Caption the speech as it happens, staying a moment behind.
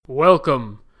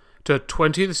Welcome to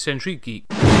 20th Century Geek.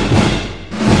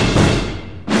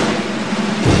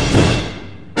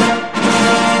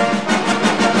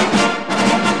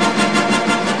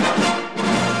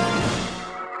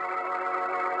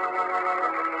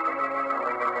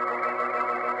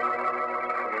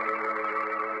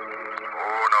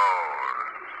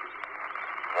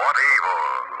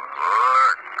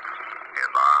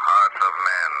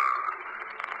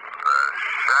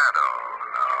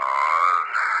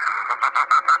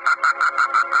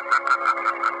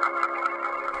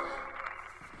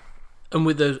 And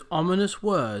with those ominous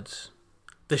words,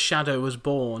 the Shadow was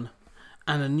born,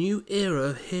 and a new era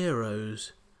of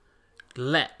heroes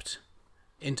leapt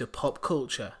into pop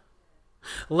culture.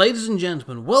 Ladies and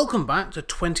gentlemen, welcome back to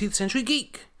 20th Century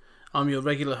Geek. I'm your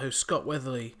regular host, Scott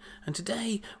Weatherly, and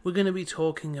today we're going to be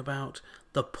talking about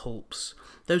the pulps.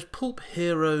 Those pulp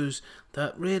heroes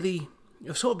that really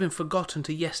have sort of been forgotten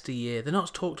to yesteryear. They're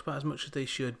not talked about as much as they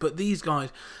should, but these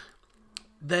guys,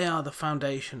 they are the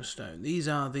foundation stone. These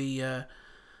are the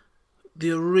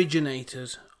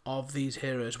originators of these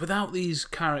heroes. Without these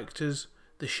characters,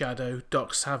 the Shadow,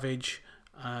 Doc Savage,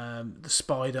 the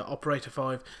Spider, Operator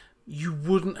 5, we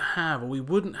wouldn't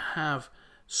have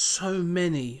so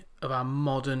many of our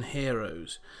modern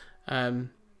heroes.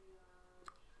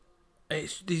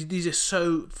 These are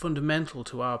so fundamental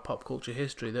to our pop culture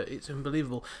history that it's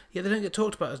unbelievable. Yet they don't get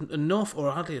talked about enough or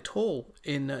hardly at all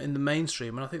in the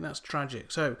mainstream, and I think that's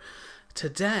tragic. So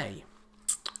today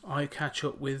I catch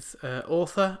up with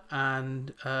author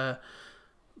and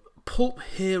pulp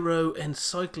hero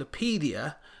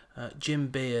encyclopedia Jim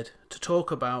Beard to talk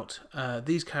about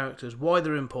these characters, why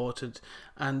they're important,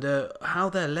 and how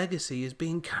their legacy is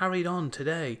being carried on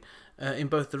today in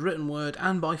both the written word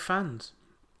and by fans.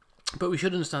 But we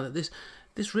should understand that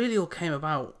this really all came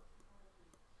about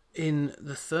in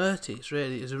the 30s,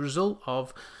 really, as a result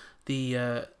of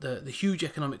the huge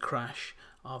economic crash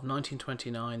of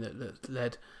 1929 that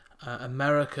led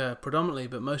America predominantly,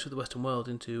 but most of the Western world,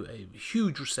 into a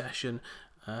huge recession,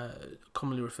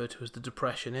 commonly referred to as the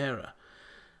Depression era.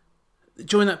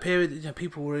 During that period,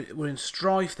 people were in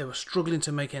strife. They were struggling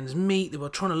to make ends meet. They were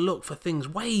trying to look for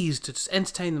ways to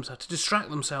entertain themselves, to distract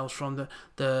themselves from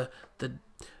the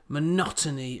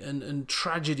monotony and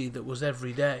tragedy that was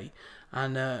every day.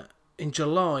 And in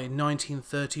July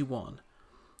 1931,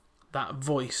 that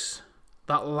voice,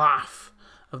 that laugh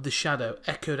of the Shadow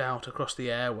echoed out across the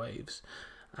airwaves.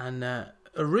 And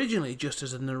originally just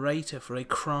as a narrator for a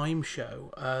crime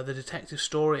show, the Detective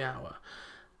Story Hour.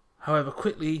 However,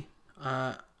 quite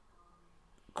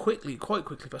quickly,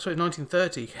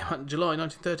 1930, came out in July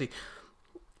 1930,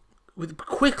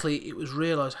 quickly it was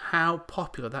realised how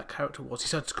popular that character was. He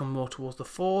started to come more towards the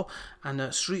fore, and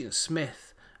Street and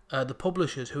Smith, the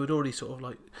publishers who had already sort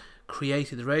of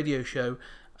created the radio show,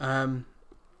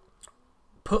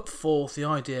 put forth the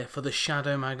idea for the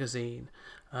Shadow magazine,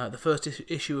 the first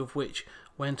issue of which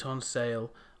went on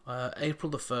sale April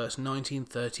the 1st,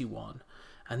 1931.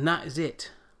 And that is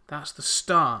it. That's the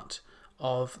start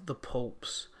of the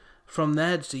pulps. From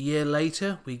there, just a year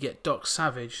later, we get Doc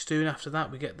Savage. Soon after that,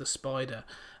 we get the Spider.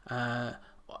 And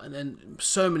then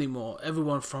so many more.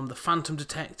 Everyone from the Phantom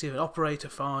Detective, Operator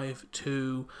 5,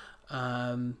 to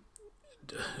so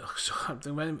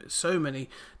many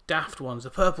daft ones. The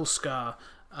Purple Scar,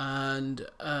 and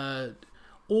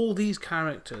all these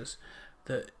characters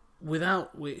that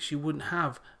without which you wouldn't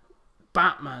have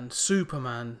Batman,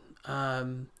 Superman,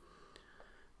 or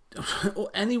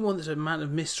anyone that's a man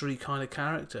of mystery kind of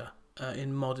character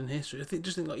in modern history. I think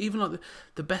even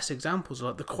the best examples,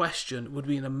 like The Question, would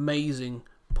be an amazing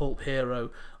pulp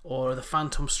hero, or The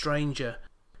Phantom Stranger.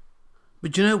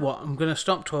 But you know what? I'm going to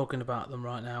stop talking about them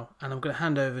right now, and I'm going to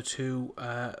hand over to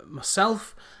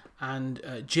myself and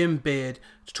Jim Beard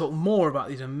to talk more about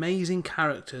these amazing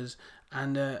characters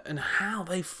and how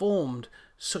they formed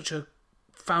such a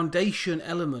foundation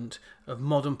element of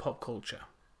modern pop culture.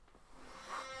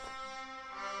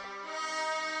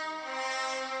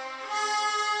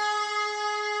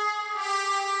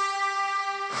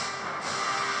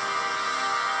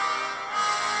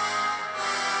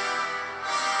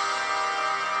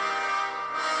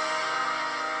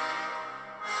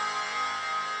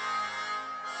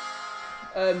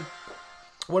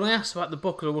 When I asked about the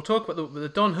book, we'll talk about the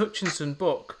Don Hutchison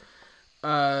book.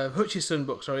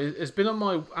 It's been on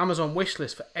my Amazon wish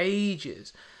list for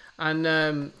ages, and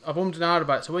I've ummed and ahed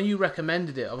about it. So when you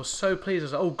recommended it, I was so pleased. I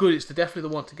was like, "Oh, good! It's definitely the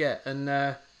one to get."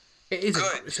 And It is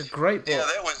Good. it's a great book. Yeah,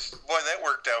 that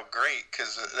worked out great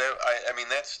because I mean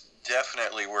that's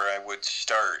definitely where I would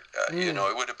start. It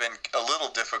would have been a little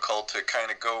difficult to kind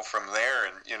of go from there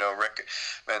and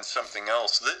recommend something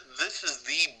else. This is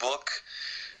the book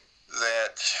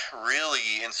that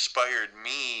really inspired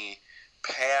me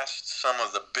past some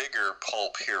of the bigger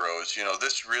pulp heroes.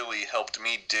 This really helped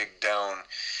me dig down,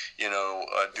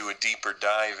 do a deeper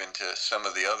dive into some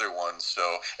of the other ones.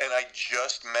 So, and I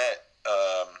just met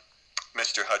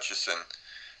Mr. Hutchison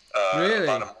Really?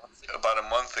 about a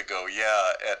month ago.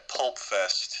 Yeah, at Pulp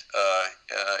Fest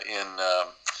in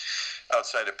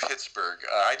outside of Pittsburgh.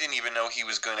 I didn't even know he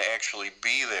was going to actually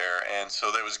be there, and so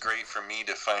that was great for me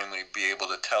to finally be able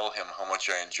to tell him how much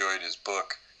I enjoyed his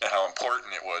book and how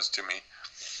important it was to me.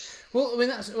 Well, I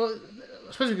mean, I suppose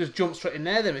we could just jump straight in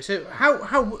there then. So,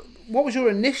 what was your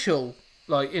initial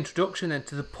introduction then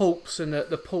to the pulps and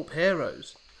the pulp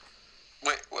heroes?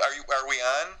 Wait, are we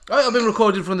on? I've been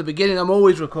recording from the beginning. I'm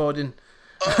always recording.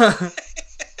 Oh.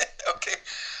 Okay.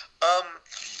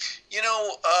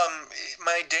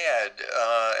 My dad.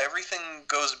 Everything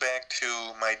goes back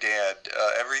to my dad.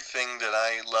 Everything that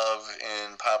I love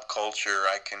in pop culture,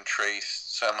 I can trace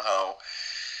somehow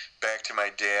back to my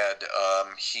dad.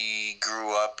 He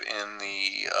grew up in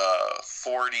the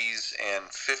 40s and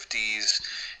 50s.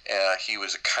 He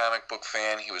was a comic book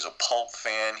fan. He was a pulp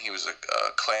fan. He was a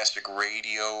classic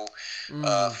radio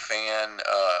fan,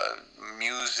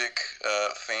 music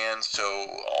fan.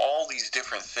 So all these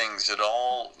different things, it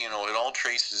all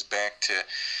traces back to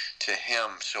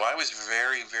him. So I was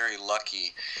very, very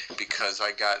lucky because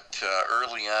I got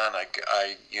early on.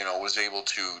 I was able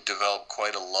to develop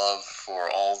quite a love for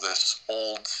all this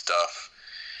old stuff.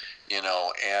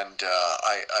 And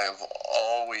I've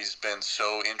always been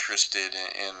so interested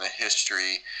in the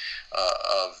history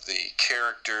of the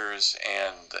characters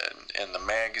and the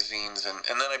magazines, and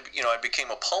then I became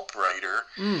a pulp writer,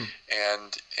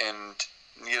 and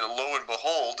lo and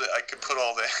behold, I could put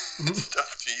all that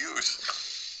stuff to use.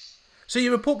 So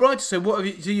you're a pulp writer. So what have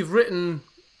you? So you've written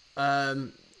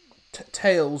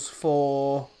tales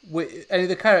for any of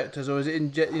the characters, or is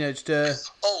it just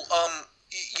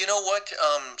You know what?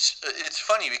 It's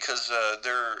funny because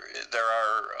there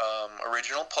are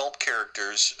original pulp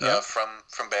characters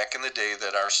from back in the day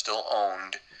that are still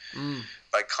owned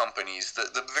by companies.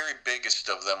 The very biggest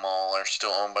of them all are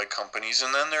still owned by companies,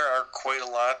 and then there are quite a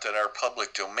lot that are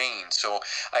public domain. So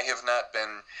I have not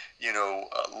been,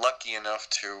 lucky enough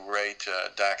to write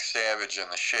Doc Savage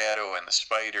and the Shadow and the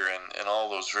Spider and all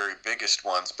those very biggest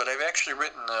ones. But I've actually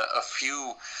written a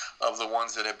few of the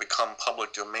ones that have become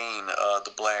public domain.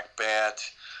 The Black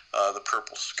Bat, the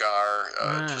Purple Scar,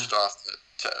 just off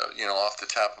the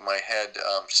top of my head.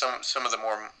 Some of the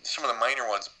minor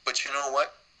ones. But you know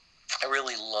what? I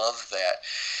really love that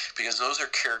because those are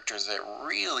characters that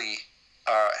really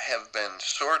have been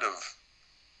sort of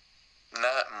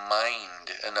not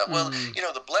mined enough. Well,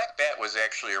 the Black Bat was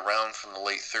actually around from the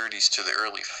late 30s to the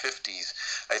early 50s.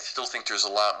 I still think there's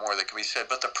a lot more that can be said,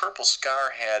 but the Purple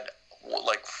Scar had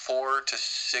like 4 to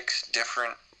 6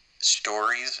 different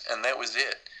stories, and that was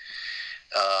it.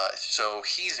 So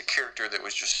he's a character that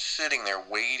was just sitting there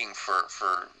waiting for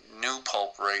new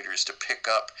pulp writers to pick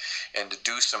up and to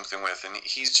do something with, and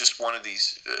he's just one of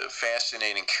these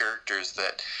fascinating characters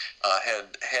that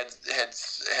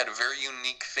had a very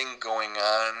unique thing going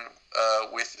on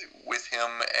with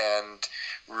him, and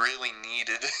really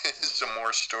needed some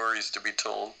more stories to be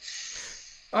told.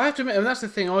 I have to admit, and that's the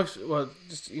thing. On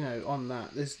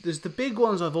that, there's the big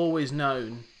ones I've always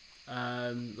known,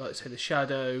 like say the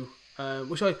Shadow.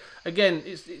 Which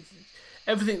it's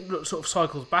everything sort of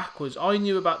cycles backwards. I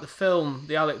knew about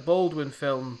the Alec Baldwin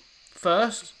film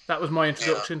first. That was my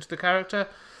introduction to the character,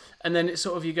 and then it's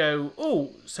sort of you go,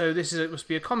 oh, so it must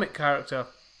be a comic character,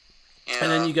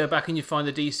 and then you go back and you find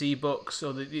the DC books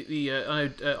or the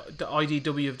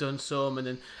IDW have done some,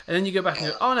 and then you go back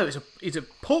and go, oh no, it's a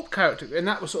pulp character, and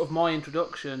that was sort of my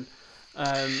introduction.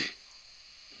 The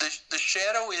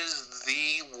Shadow is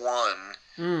the one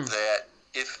that.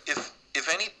 If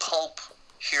any pulp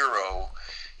hero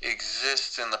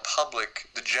exists in the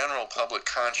general public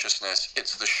consciousness,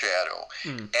 it's the Shadow.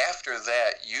 After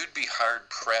that, you'd be hard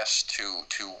pressed to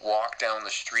walk down the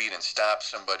street and stop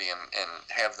somebody and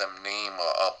have them name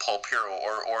a pulp hero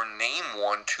or name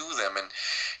one to them and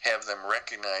have them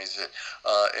recognize it.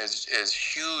 As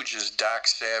huge as Doc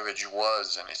Savage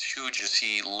was, and as huge as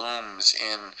he looms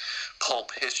in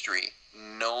pulp history,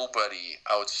 nobody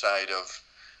outside of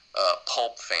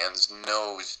pulp fans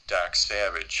knows Doc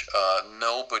Savage.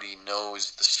 Nobody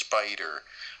knows the Spider.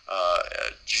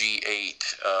 G8,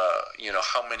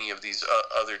 how many of these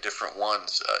other different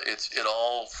ones. It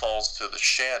all falls to the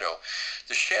Shadow.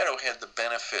 The Shadow had the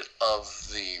benefit of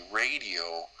the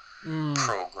radio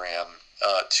program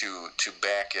to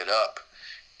back it up.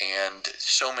 And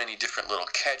so many different little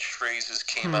catchphrases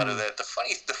came out of that. The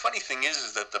funny thing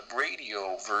is that the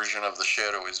radio version of the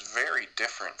Shadow is very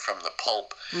different from the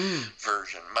pulp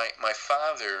version. My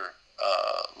father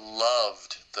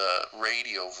loved the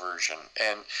radio version,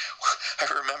 and I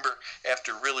remember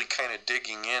after really kind of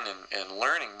digging in and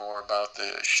learning more about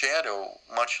the Shadow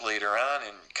much later on,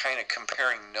 and kind of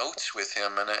comparing notes with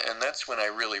him, and that's when I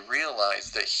really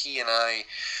realized that he and I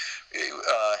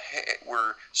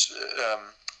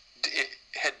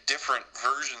had different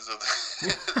versions of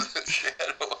the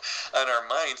Shadow on our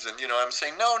minds, and I'm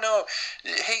saying no,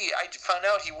 hey, I found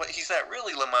out he's not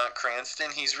really Lamont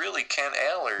Cranston, he's really Ken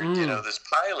Allard, this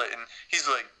pilot, and he's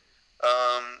like,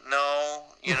 no,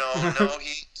 no,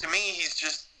 to me he's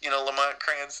just Lamont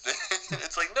Cranston.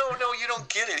 It's like, no, you don't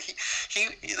get it.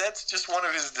 He that's just one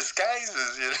of his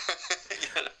disguises.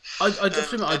 I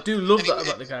definitely, I do love that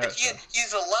about the character.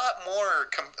 He's a lot more,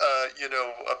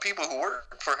 people who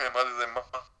work for him other than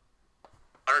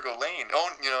Margot Lane. Oh,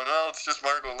 no, it's just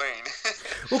Margot Lane.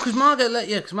 Well, because Margot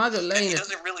Lane, he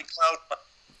doesn't really cloud.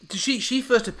 She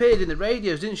first appeared in the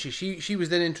radios, didn't she? She was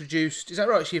then introduced. Is that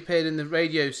right? She appeared in the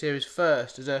radio series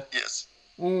first as a. Yes.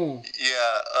 Ooh.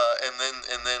 Yeah, and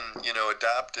then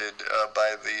adopted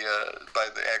by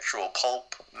the actual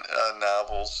pulp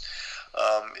novels.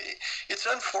 It's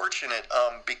unfortunate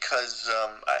because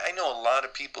I know a lot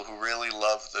of people who really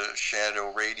love the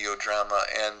Shadow radio drama,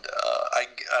 and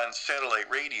on satellite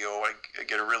radio I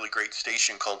get a really great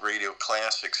station called Radio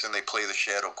Classics, and they play the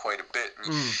Shadow quite a bit,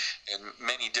 and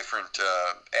many different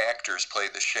actors play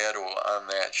the Shadow on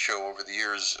that show over the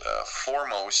years.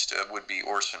 Foremost would be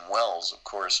Orson Welles, of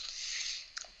course.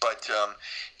 But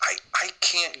I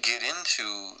can't get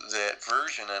into that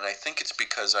version, and I think it's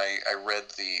because I read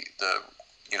the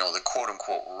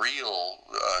quote-unquote real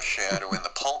Shadow in the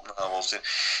pulp novels. And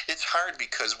it's hard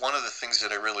because one of the things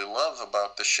that I really love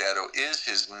about the Shadow is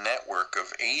his network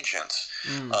of agents.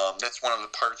 That's one of the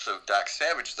parts of Doc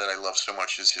Savage that I love so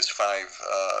much, is his 5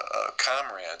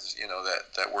 comrades,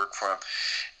 that work for him.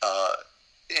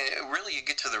 Really, you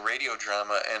get to the radio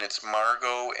drama, and it's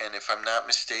Margot, and if I'm not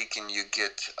mistaken, you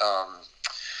get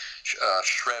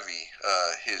Shrevey,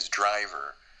 his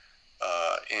driver,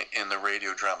 in the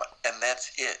radio drama, and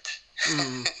that's it.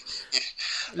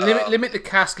 Limit the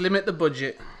cast, limit the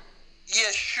budget.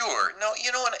 Yeah, sure. No,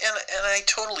 and I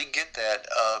totally get that.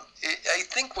 I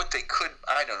think what they could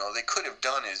have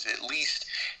done is at least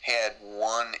had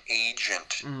one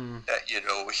agent.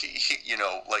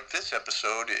 Like this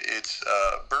episode, it's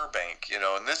Burbank.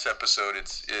 In this episode,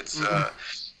 it's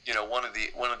one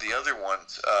of the other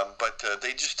ones. But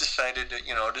they just decided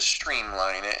to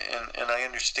streamline it, and I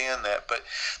understand that. But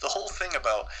the whole thing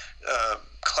about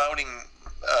clouding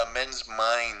men's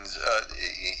minds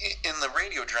in the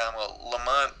radio drama,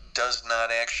 Lamont does not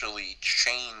actually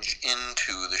change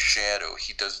into the Shadow.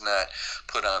 He does not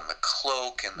put on the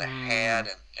cloak and the hat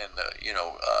and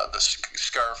the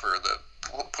scarf, or the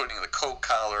putting the coat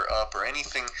collar up, or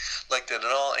anything like that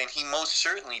at all. And he most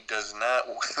certainly does not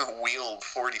wield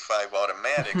 45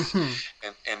 automatics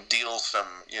and deal some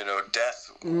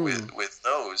death with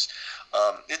those.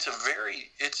 I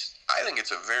think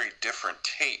it's a very different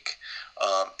take,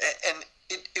 and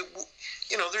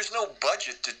there's no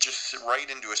budget to just write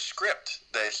into a script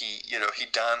that he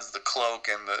dons the cloak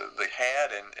and the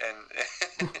hat,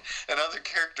 and other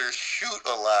characters shoot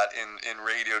a lot in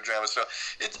radio drama. So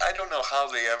I don't know how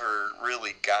they ever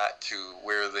really got to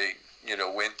where they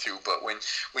went to, but when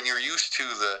you're used to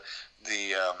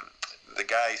the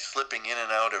guy slipping in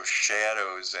and out of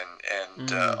shadows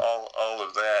and all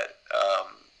of that,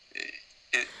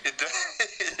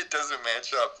 it doesn't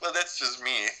match up. Well, that's just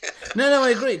me. No, I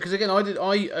agree, because again,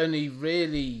 I only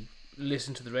really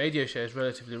listened to the radio shows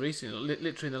relatively recently,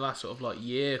 literally in the last sort of like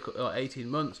year, like 18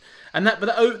 months, and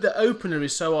the opener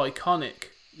is so iconic,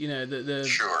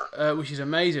 sure, which is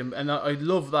amazing, and I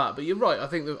love that. But you're right, I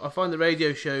think I find the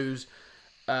radio shows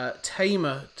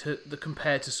tamer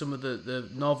compared to some of the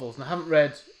novels, and I haven't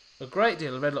read a great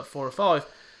deal. I've read like 4 or 5.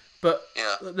 But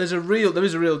there is a real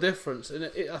difference, and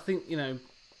I think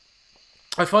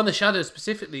I find the Shadow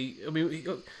specifically. I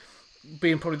mean,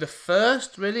 being probably the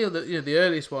first, really, or the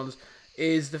earliest ones,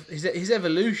 is his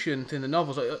evolution in the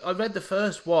novels. I read the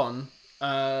first one.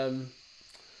 I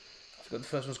forgot the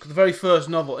first one, the very first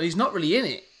novel, and he's not really in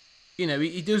it.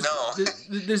 He does. No.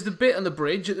 There's the bit on the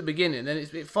bridge at the beginning, and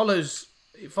it follows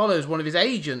it follows one of his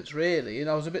agents, really, and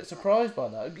I was a bit surprised by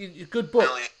that. Good book.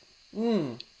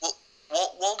 Really? Well,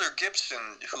 Walter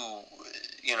Gibson, who,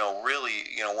 really,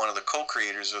 one of the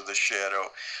co-creators of The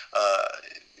Shadow,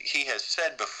 he has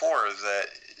said before that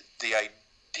the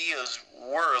ideas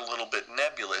were a little bit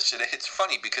nebulous. It's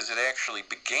funny because it actually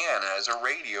began as a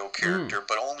radio character,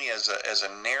 but only as a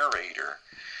narrator.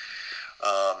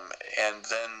 And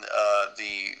then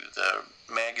the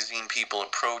magazine people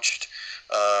approached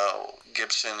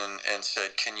Gibson and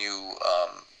said, "Can you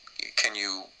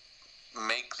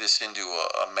make this into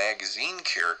a magazine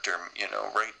character?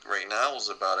 Write novels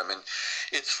about him." And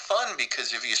it's fun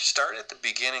because if you start at the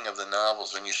beginning of the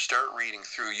novels, when you start reading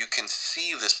through, you can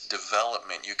see this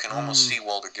development. You can almost see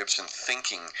Walter Gibson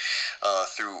thinking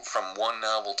through from one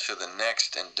novel to the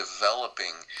next and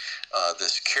developing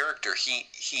this character.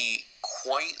 He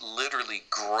quite literally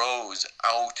grows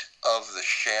out of the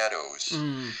shadows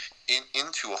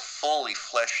into a fully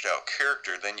fleshed out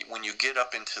character. Then when you get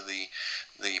up into the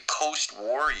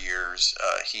post-war years,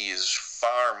 he is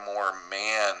far more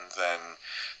man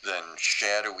than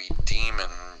shadowy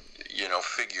demon,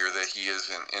 figure that he is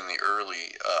in the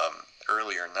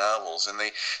earlier novels. And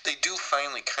they do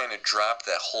finally kind of drop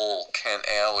that whole Ken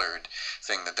Allard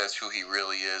thing, that's who he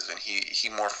really is, and he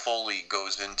more fully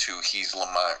goes into he's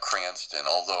Lamont Cranston,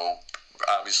 although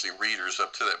obviously readers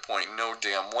up to that point know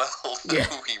damn well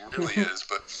who he really is,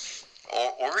 but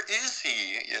or is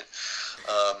he?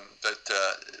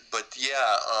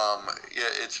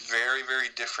 It's very, very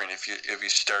different if you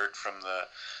start from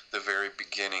the very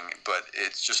beginning. But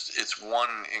it's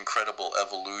one incredible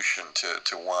evolution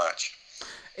to watch.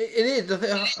 It is.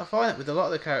 I find that with a lot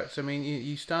of the characters. I mean,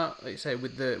 you start, like you say,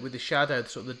 with the shadow,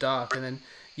 sort of the dark, and then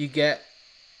you get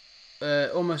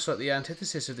almost like the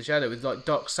antithesis of the shadow with like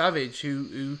Doc Savage,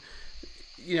 who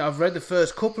I've read the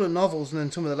first couple of novels and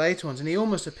then some of the later ones, and he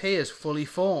almost appears fully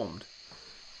formed.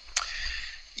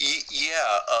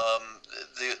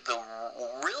 The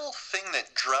real thing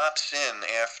that drops in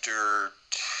after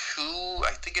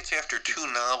after two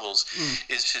novels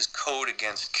is his code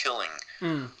against killing.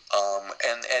 And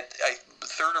at the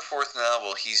third or fourth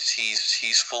novel,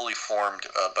 he's fully formed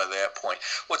by that point.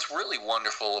 What's really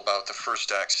wonderful about the first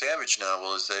Doc Savage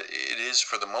novel is that it is,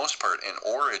 for the most part, an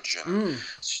origin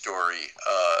story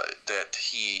that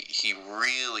he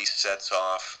really sets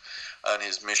off on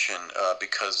his mission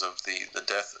because of the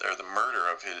death or the murder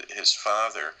of his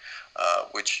father,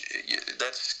 which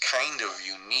that's kind of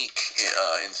unique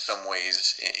in some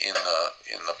ways in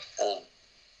the old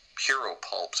hero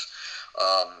pulps.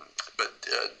 But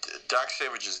Doc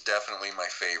Savage is definitely my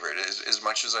favorite. As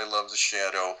much as I love The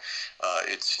Shadow,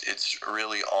 it's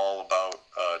really all about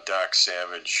Doc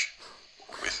Savage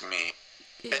with me.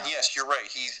 Yeah. And yes, you're right.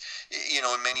 He's, in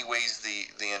many ways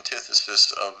the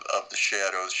antithesis of the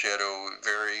Shadow. The Shadow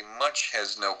very much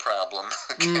has no problem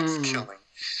against killing.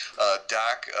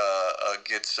 Doc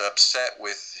gets upset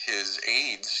with his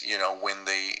aides, when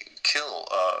they kill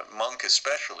Monk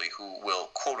especially, who will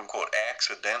quote unquote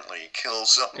accidentally kill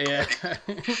somebody. Yeah.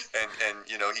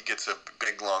 and he gets a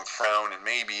big long frown and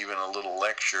maybe even a little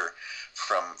lecture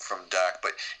from Doc.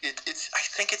 But I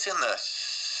think it's in the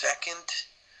second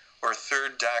or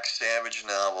third Doc Savage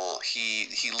novel.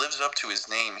 He lives up to his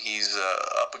name. He's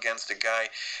up against a guy,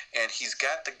 and he's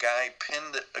got the guy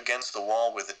pinned against the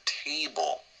wall with a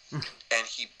table, and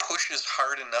he pushes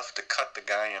hard enough to cut the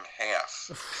guy in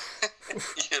half.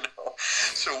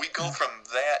 So we go from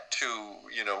that to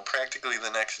practically the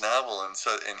next novel, and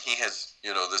he has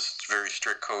this very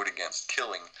strict code against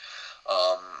killing.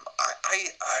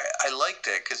 I like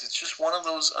that because it's just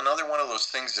another one of those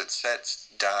things that sets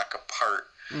Doc apart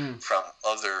from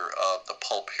other the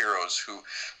pulp heroes who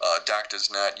Doc does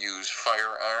not use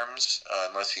firearms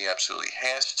unless he absolutely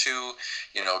has to.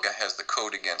 Has the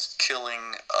code against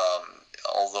killing.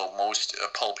 Although most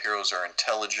pulp heroes are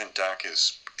intelligent, Doc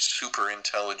is super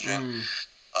intelligent.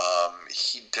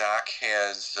 Doc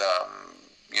has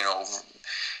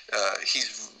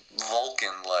he's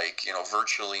Vulcan-like,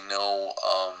 virtually no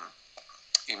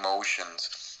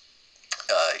emotions.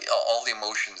 All the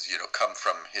emotions, come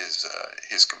from his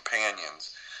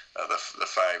companions, the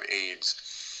five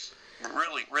aides.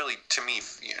 Really, really, to me,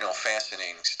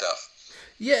 fascinating stuff.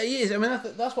 Yeah, he is. I mean,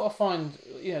 that's what I find.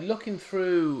 Looking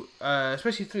through,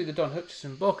 especially through the Don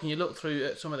Hutchison book, and you look through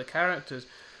at some of the characters,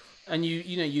 and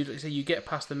you get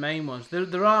past the main ones.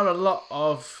 There are a lot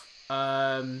of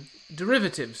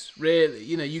derivatives, really.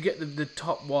 You get the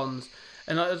top ones,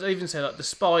 and I'd even say like the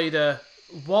Spider.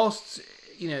 Whilst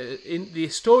in the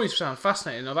stories sound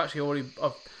fascinating,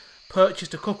 I've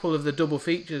purchased a couple of the double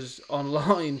features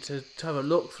online to have a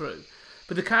look through.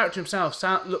 But the character himself,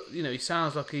 he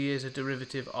sounds like he is a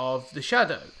derivative of the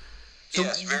Shadow. So,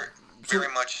 yes, very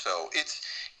much so. It's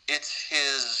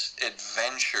his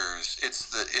adventures. It's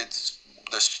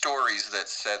the stories that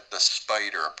set the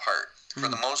Spider apart. For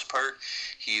the most part,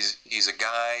 he's a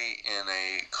guy in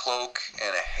a cloak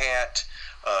and a hat.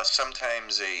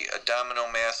 Sometimes a domino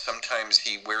mask. Sometimes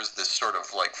he wears this sort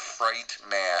of like fright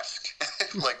mask,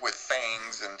 like with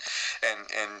fangs, and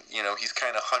he's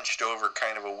kind of hunched over,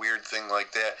 kind of a weird thing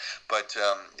like that. But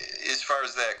as far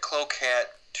as that cloak,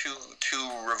 hat, two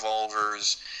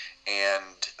revolvers,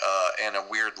 and a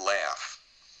weird laugh.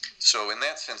 So in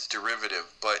that sense, derivative.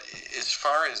 But as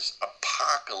far as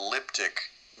apocalyptic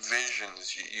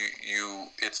visions,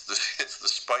 it's the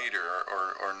Spider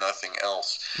or nothing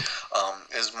else.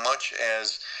 As much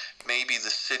as maybe the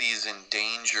city is in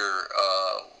danger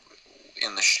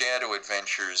in the Shadow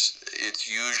adventures, it's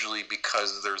usually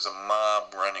because there's a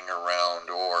mob running around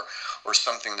or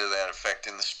something to that effect.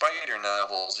 In the Spider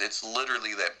novels, it's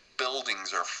literally that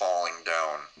buildings are falling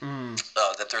down,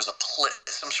 that there's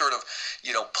some sort of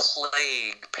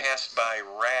plague passed by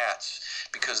rats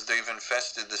because they've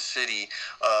infested the city.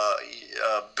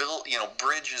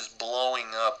 Bridges blowing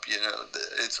up.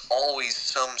 It's always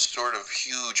some sort of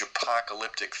huge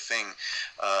apocalyptic thing.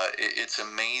 It's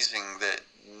amazing that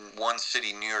one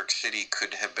city, New York City,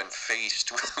 could have been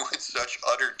faced with such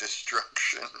utter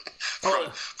destruction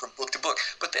from book to book.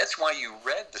 But that's why you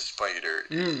read The Spider.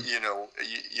 You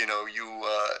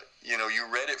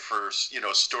read it for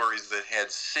stories that had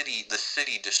the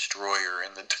city destroyer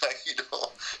in the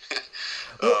title.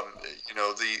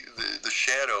 The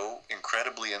Shadow,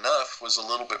 incredibly enough, was a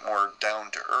little bit more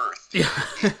down to earth.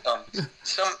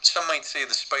 Some might say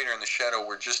the Spider and the Shadow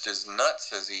were just as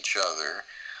nuts as each other.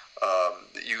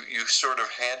 You sort of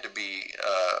had to be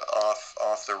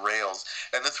off the rails,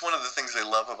 and that's one of the things I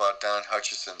love about Don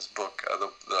Hutchison's book,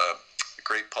 the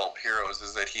Great Pulp Heroes,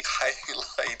 is that he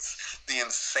highlights the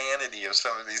insanity of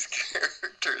some of these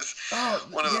characters.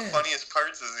 One of the funniest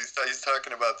parts is he's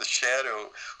talking about the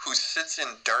Shadow, who sits in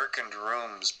darkened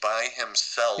rooms by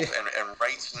himself and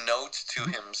writes notes to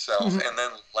himself and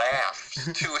then laughs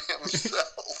to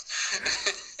himself.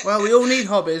 Well, we all need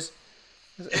hobbies.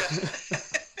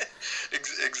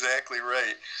 Exactly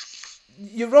right.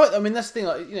 You're right. I mean, that's the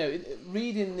thing.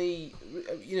 Reading the,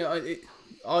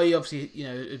 I obviously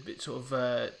a bit sort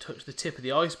of touched the tip of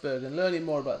the iceberg, and learning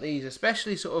more about these,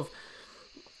 especially sort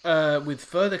of with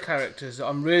further characters.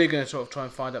 I'm really going to sort of try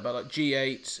and find out about like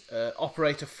G8,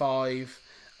 Operator 5,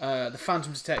 the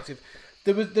Phantom Detective.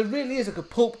 There really is like a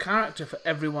pulp character for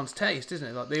everyone's taste, isn't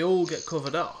it? Like they all get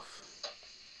covered off.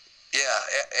 Yeah,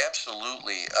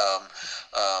 absolutely.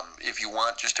 If you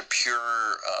want just a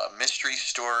pure mystery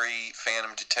story,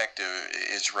 Phantom Detective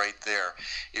is right there.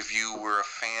 If you were a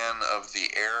fan of the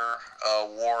Air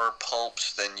War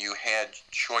pulps, then you had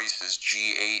choices,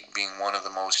 G8 being one of the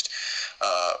most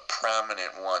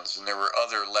prominent ones, and there were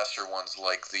other lesser ones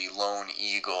like the Lone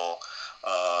Eagle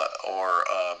or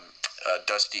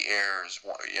Dusty Airs,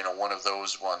 one of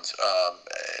those ones.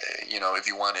 If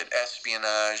you wanted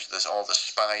espionage, all the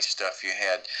spy stuff, you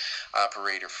had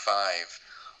Operator 5.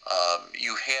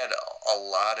 You had a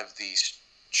lot of these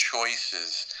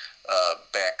choices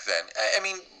back then. I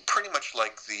mean, pretty much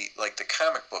like the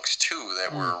comic books too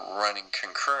that were running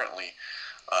concurrently.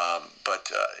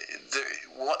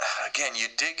 Again, you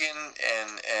dig in,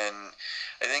 and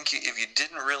I think if you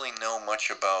didn't really know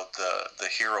much about the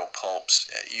hero pulps,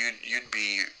 you'd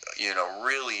be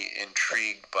really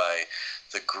intrigued by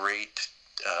the great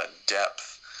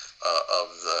depth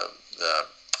of the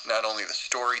not only the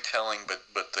storytelling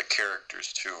but the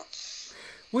characters too.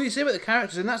 Well, you see about the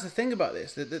characters, and that's the thing about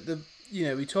this.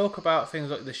 We talk about things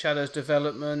like the Shadow's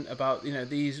development, about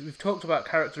these. We've talked about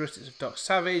characteristics of Doc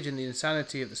Savage and the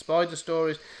insanity of the Spider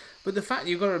stories, but the fact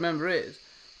you've got to remember is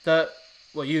that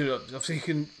you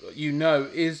obviously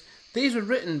is these were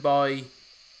written by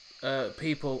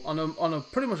people on a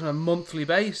pretty much on a monthly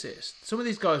basis. Some of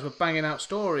these guys were banging out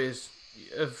stories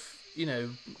of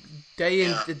day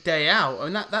in day out,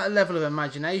 and that level of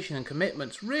imagination and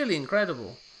commitment's really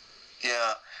incredible.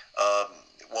 Yeah.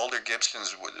 Walter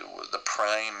Gibson's the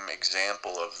prime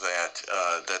example of that.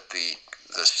 That the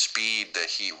speed that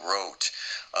he wrote,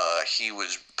 I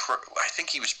think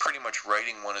he was pretty much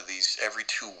writing one of these every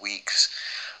 2 weeks.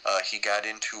 He got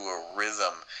into a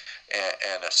rhythm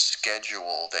and a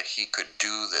schedule that he could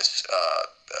do this.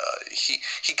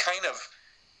 He kind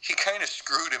of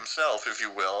screwed himself, if you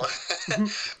will,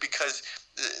 because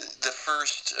the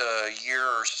first year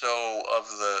or so of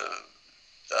the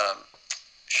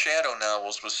shadow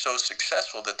novels was so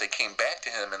successful that they came back to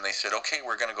him and they said, okay,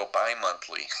 we're going to go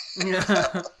bi-monthly.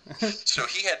 So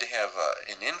he had to have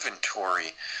an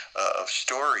inventory of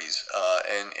stories,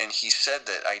 and he said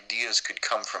that ideas could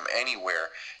come from anywhere.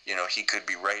 You know, he could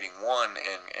be writing one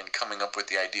and coming up with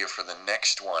the idea for the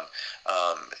next one.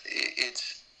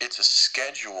 It's a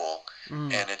schedule,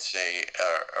 and it's a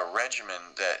regimen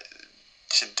that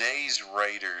today's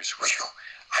writers,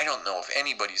 I don't know if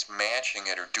anybody's matching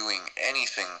it or doing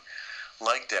anything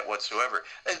like that whatsoever.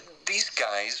 These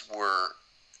guys were,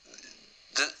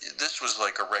 this was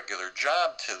like a regular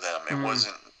job to them. It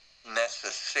wasn't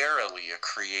necessarily a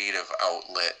creative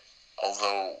outlet,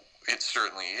 although it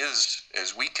certainly is,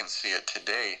 as we can see it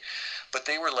today. But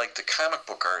they were like the comic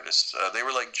book artists. They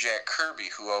were like Jack Kirby,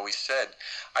 who always said,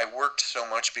 I worked so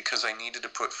much because I needed to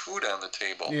put food on the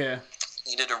table. Yeah.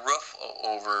 Needed a roof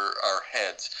over our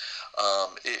heads.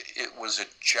 It was a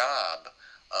job,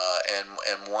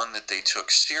 and one that they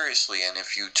took seriously. And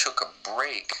if you took a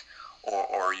break,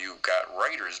 or you got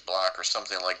writer's block or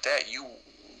something like that, you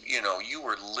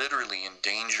were literally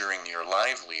endangering your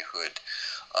livelihood.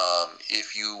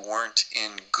 If you weren't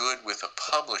in good with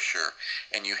a publisher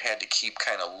and you had to keep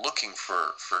kind of looking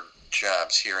for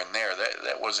jobs here and there,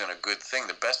 that wasn't a good thing.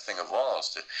 The best thing of all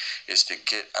is to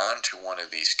get onto one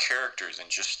of these characters and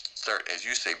just start, as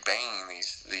you say, banging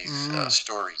these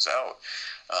stories out.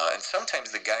 And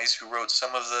sometimes the guys who wrote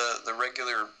some of the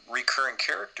regular recurring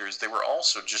characters, they were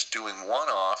also just doing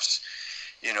one-offs,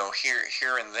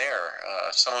 here and there.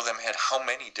 Some of them had how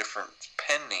many different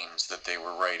pen names that they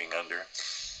were writing under.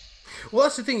 Well,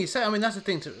 that's the thing you say. I mean, that's the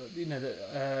thing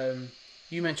that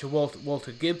you mentioned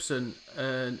Walter Gibson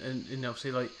and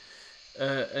obviously like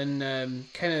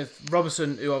and Kenneth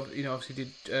Robertson, who obviously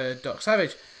did Doc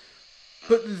Savage.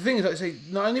 But the thing is, like I say,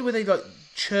 not only were they like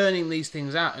churning these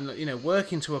things out and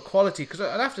working to a quality, because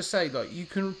I'd have to say, like, you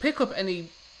can pick up any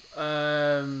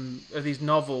of these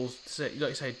novels, like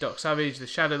you say, Doc Savage, The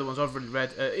Shadow, the ones I've really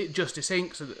read, Justice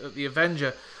Inc., so the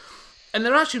Avenger, and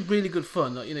they're actually really good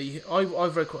fun. Like,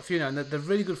 I've read quite a few now, and they're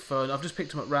really good fun. I've just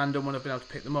picked them at random when I've been able to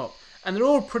pick them up, and they're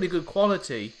all pretty good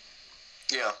quality.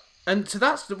 Yeah. And so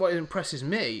that's what impresses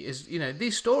me is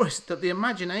these stories, that the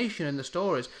imagination in the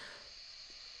stories.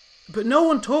 But no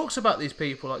one talks about these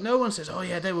people. Like, no one says, "Oh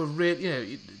yeah, they were real."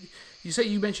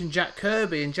 You mentioned Jack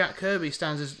Kirby, and Jack Kirby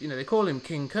stands as they call him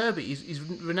King Kirby. He's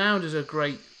renowned as a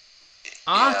great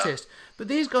artist. Yeah. But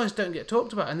these guys don't get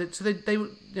talked about, and so they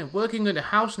working under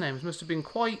house names must have been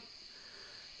quite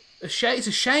a shame. It's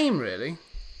a shame, really.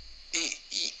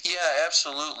 Yeah,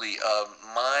 absolutely.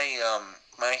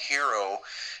 My hero,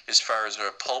 as far as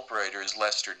a pulp writer, is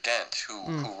Lester Dent, who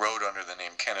wrote under the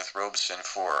name Kenneth Robeson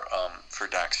for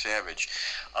Doc Savage.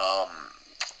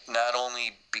 Not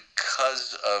only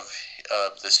because of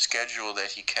the schedule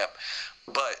that he kept,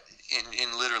 but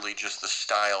in literally just the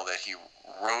style that he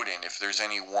wrote in. If there's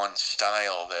any one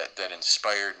style that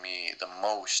inspired me the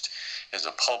most as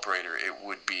a pulp writer, it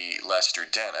would be Lester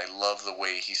Dent. I love the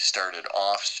way he started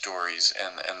off stories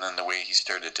and then the way he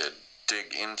started to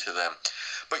dig into them.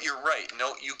 But you're right.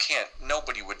 No, you can't.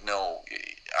 Nobody would know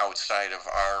outside of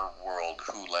our world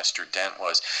who Lester Dent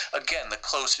was. Again, the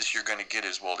closest you're going to get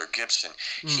is Walter Gibson.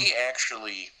 He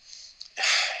actually,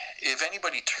 if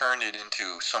anybody turned it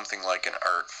into something like an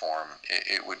art form,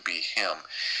 it would be him.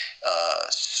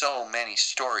 So many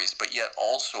stories, but yet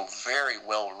also very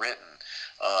well written.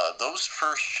 Those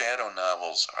first Shadow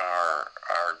novels are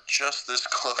just this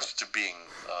close to being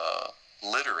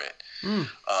literate.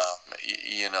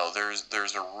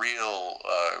 There's a real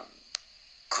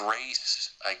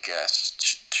grace, I guess,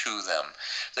 to them.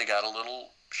 They got a little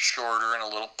shorter and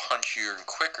a little punchier and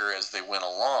quicker as they went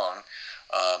along,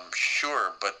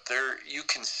 sure, but you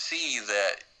can see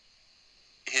that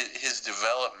his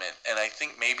development, and I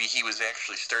think maybe he was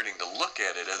actually starting to look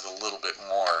at it as a little bit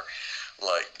more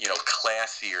like,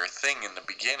 classier thing in the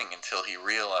beginning, until he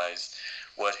realized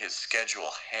what his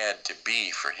schedule had to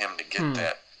be for him to get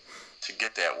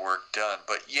that work done.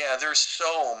 But yeah, there's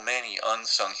so many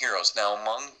unsung heroes. Now,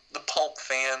 among the pulp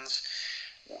fans,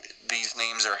 these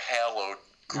names are hallowed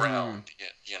ground.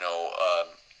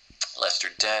 Lester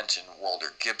Dent and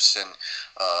Walter Gibson,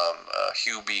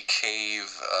 Hugh B.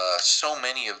 Cave, so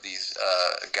many of these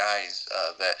guys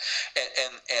that,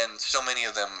 and so many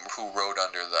of them who wrote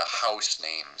under the house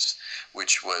names,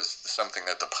 which was something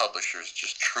that the publishers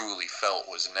just truly felt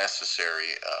was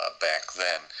necessary back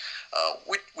then,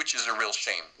 which is a real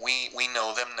shame. We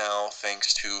know them now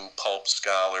thanks to pulp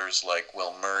scholars like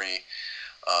Will Murray,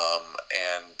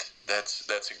 and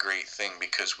that's a great thing,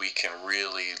 because we can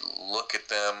really look at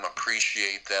them,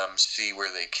 appreciate them, see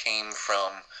where they came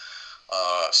from,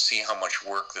 see how much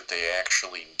work that they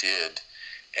actually did,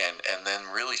 and then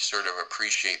really sort of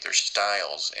appreciate their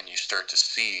styles, and you start to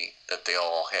see that they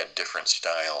all had different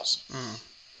styles.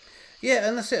 Yeah,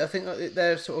 and that's it. I think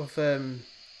they're sort of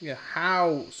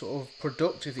how sort of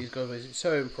productive these guys are. It's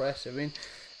so impressive. I mean,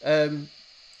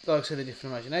 like I said, the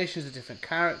different imaginations, the different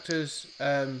characters.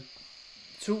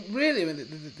 So really, I mean,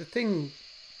 the thing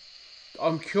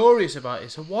I'm curious about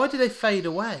is, so why do they fade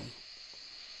away?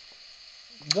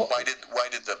 What? Why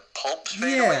did the pulps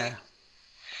fade away?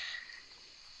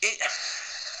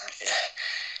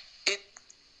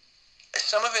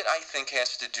 Some of it I think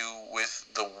has to do with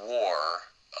the war,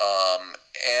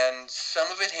 and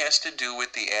some of it has to do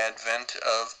with the advent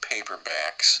of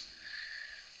paperbacks.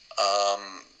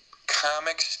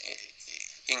 Comics,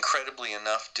 incredibly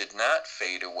enough, did not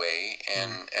fade away,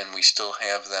 and we still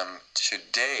have them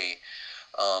today.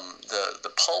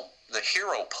 The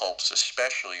hero pulps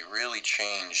especially really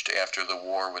changed after the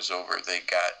war was over. They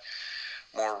got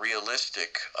more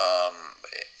realistic.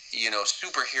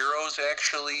 Superheroes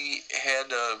actually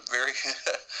had a very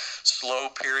slow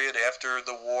period after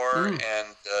the war,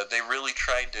 and they really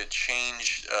tried to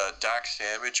change. Doc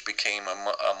Savage became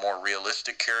a more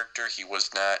realistic character. He was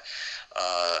not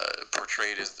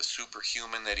portrayed as the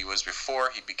superhuman that he was before.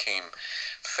 He became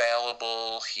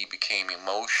fallible. He became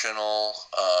emotional.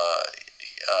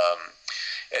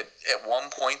 At one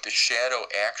point, the Shadow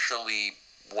actually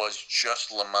was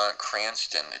just Lamont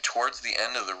Cranston. Towards the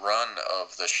end of the run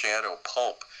of the Shadow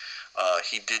pulp,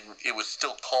 it was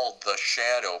still called the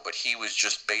Shadow, but he was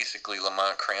just basically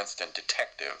Lamont Cranston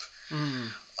detective.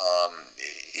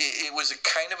 It was a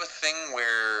kind of a thing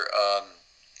where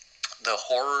the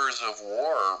horrors of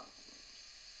war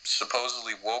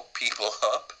supposedly woke people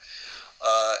up,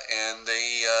 and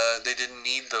they didn't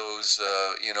need those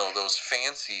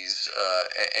fancies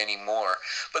anymore.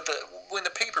 But when the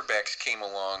paperbacks came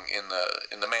along in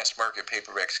the mass market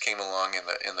paperbacks came along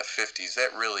in the 50s,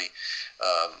 that really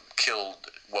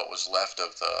killed what was left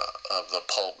of the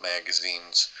pulp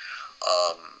magazines.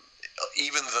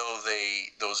 Even though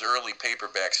those early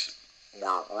paperbacks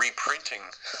were reprinting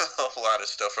a lot of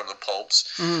stuff from the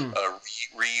pulps,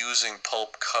 reusing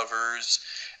pulp covers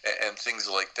and things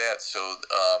like that. So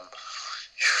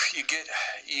you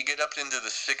get up into the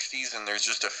 60s, and there's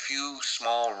just a few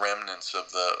small remnants of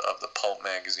the pulp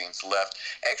magazines left.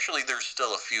 Actually, there's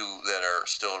still a few that are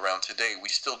still around today. We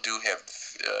still do have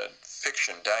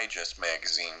Fiction Digest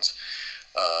magazines,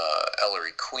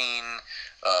 Ellery Queen.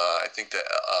 I think that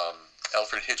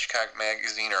Alfred Hitchcock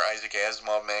magazine or Isaac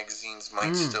Asimov magazines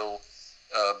might still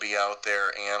be out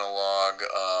there. Analog,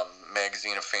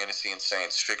 Magazine of Fantasy and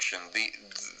Science Fiction.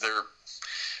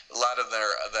 A lot of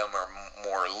them are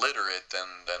more literate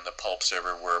than the pulps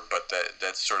ever were, but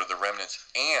that's sort of the remnants.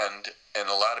 And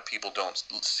a lot of people don't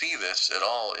see this at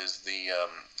all, is the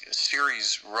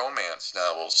series romance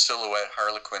novels, Silhouette,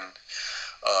 Harlequin.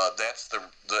 That's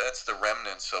the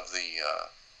remnants of the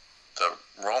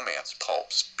romance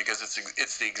pulps, because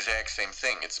it's the exact same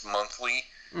thing. It's monthly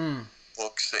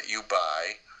books that you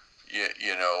buy,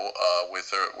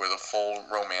 with a full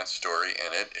romance story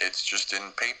in it. It's just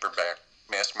in paperback,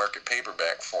 mass market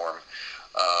paperback form.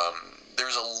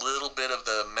 There's a little bit of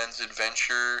the Men's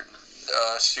Adventure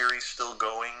series still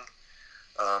going.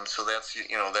 So that's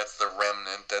the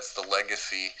remnant, that's the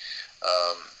legacy.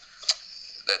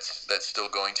 That's still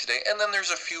going today. And then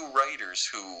there's a few writers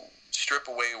who strip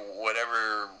away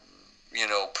whatever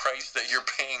price that you're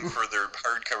paying for their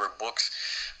hardcover books,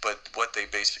 but what they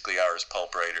basically are is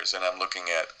pulp writers. And I'm looking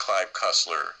at Clive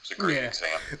Cussler as a great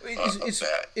example of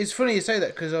that. It's funny you say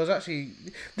that, because I was actually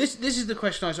this is the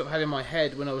question I sort of had in my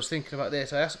head when I was thinking about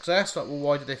this. I asked like, well,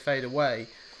 why did they fade away?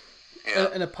 Yeah.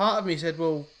 And a part of me said,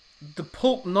 well, the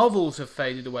pulp novels have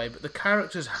faded away, but the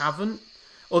characters haven't,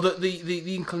 or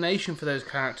the inclination for those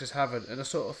characters haven't. And I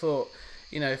sort of thought,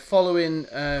 following,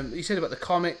 you said about the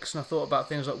comics, and I thought about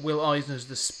things like Will Eisner's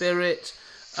The Spirit.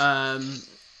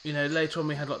 Later on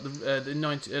we had like the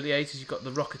early 80s, you got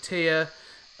The Rocketeer.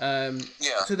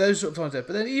 So those sort of times there.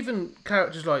 But then even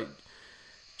characters like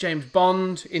James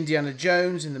Bond, Indiana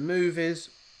Jones in the movies,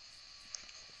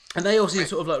 and they all seem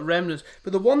sort of like remnants.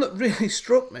 But the one that really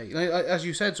struck me, as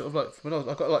you said, sort of like when I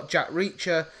got like Jack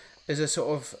Reacher as a sort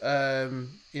of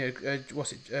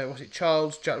what's it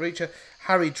Charles Jack Reacher.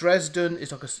 Harry Dresden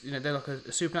is like they're like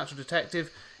a supernatural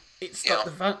detective. It's like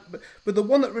the fact, but the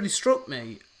one that really struck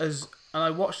me and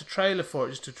I watched a trailer for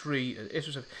it just to read. It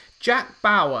was Jack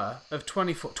Bauer of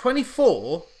 24.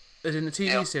 24 as in the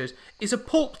TV series, is a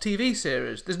pulp TV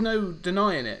series. There's no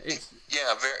denying it.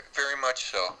 Yeah, very, very much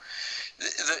so.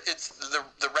 It's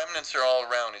the remnants are all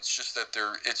around. It's just that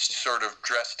it's sort of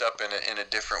dressed up in a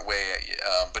different way.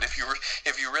 But if you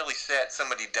really sat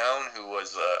somebody down who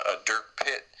was a Dirk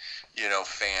Pitt,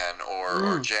 fan,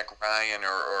 or Jack Ryan,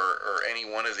 or any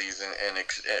one of these, and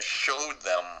showed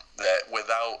them that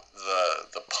without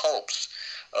the pulps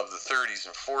of the 30s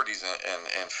and 40s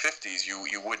and 50s,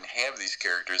 you wouldn't have these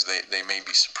characters. They may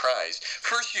be surprised.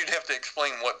 First, you'd have to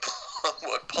explain what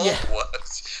pulp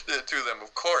was to them,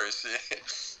 of course.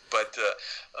 But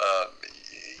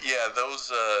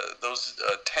those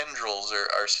tendrils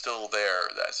are still there.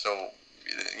 So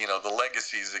the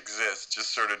legacies exist,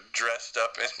 just sort of dressed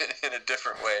up in a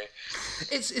different way.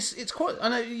 It's quite. I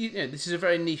know this is a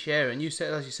very niche area, and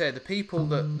as you said, the people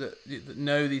that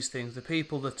know these things, the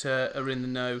people that are in the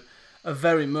know, are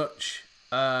very much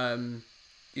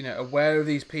aware of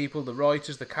these people, the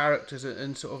writers, the characters,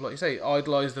 and sort of, like you say,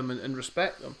 idolize them and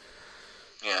respect them.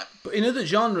 Yeah. But in other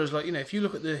genres, like if you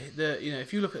look at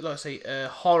if you look at, like, say,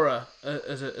 horror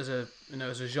as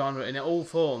a genre in all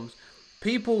forms.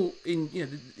 People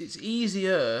it's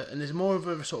easier, and there's more of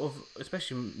a sort of,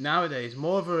 especially nowadays,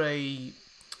 more of a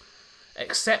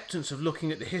acceptance of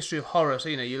looking at the history of horror. So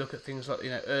you look at things like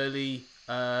early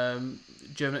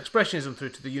German expressionism, through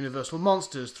to the Universal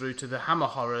monsters, through to the Hammer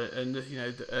horror, and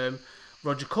the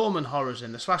Roger Corman horrors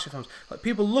and the slasher films. Like,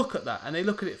 people look at that, and they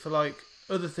look at it for like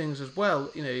other things as well.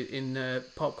 In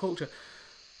pop culture.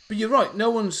 But you're right, no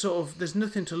one's there's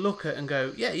nothing to look at and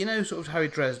go, sort of Harry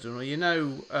Dresden, or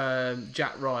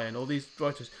Jack Ryan, all these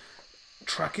writers.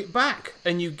 Track it back,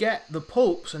 and you get the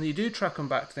pulps, and you do track them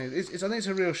back to things. I think it's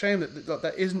a real shame that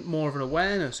there isn't more of an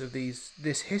awareness of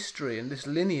this history and this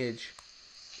lineage.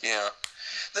 Yeah.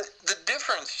 The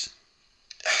difference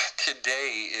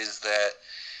today is that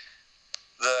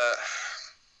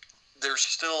there's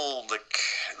still the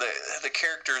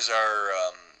characters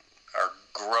are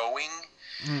growing.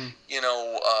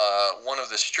 One of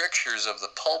the strictures of the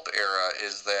pulp era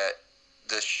is that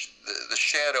the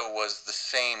Shadow was the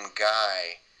same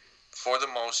guy, for the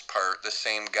most part, the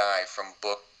same guy from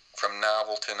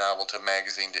novel to novel to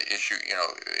magazine to issue,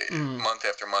 month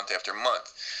after month after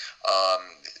month.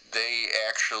 They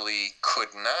actually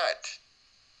could not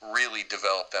really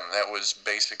develop them. That was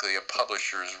basically a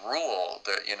publisher's rule,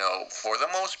 that for the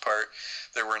most part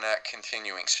there were not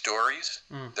continuing stories.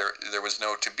 There was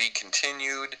no to be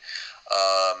continued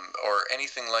or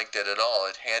anything like that at all.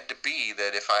 It had to be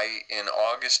that if in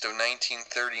August of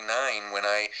 1939, when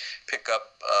I pick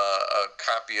up a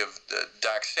copy of the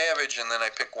Doc Savage, and then I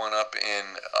pick one up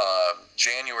in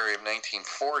January of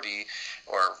 1940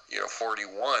 or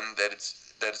 41, that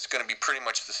it's going to be pretty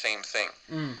much the same thing.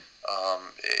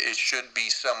 It should be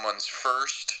someone's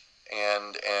first,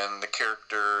 and the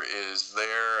character is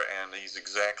there, and he's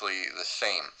exactly the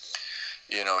same.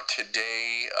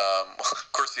 Today,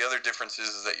 of course, the other difference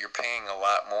is that you're paying a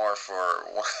lot more for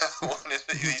one of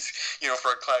these,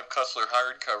 for a Clive Cussler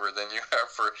hardcover than you are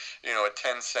for, a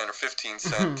 10-cent or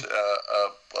 15-cent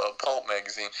pulp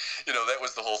magazine. That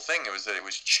was the whole thing. It was that it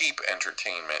was cheap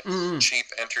entertainment, cheap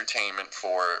entertainment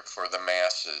for the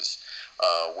masses.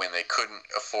 When they couldn't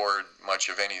afford much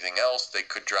of anything else, they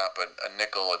could drop a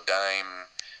nickel, a dime,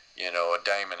 a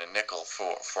dime and a nickel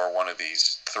for one of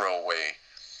these throwaway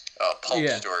pulp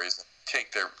stories.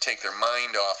 Take their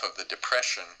mind off of the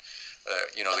Depression,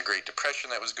 the Great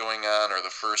Depression that was going on, or the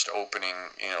first opening,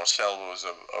 salvos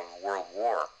of World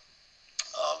War.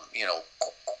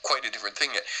 Quite a different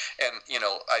thing. And,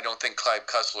 I don't think Clive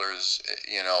Cussler is,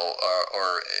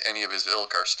 or any of his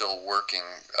ilk are still working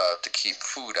to keep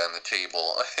food on the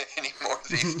table anymore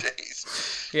these days.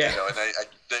 Yeah. And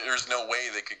there's no way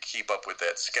they could keep up with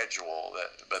that schedule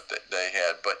that they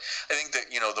had. But I think that,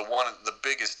 one of the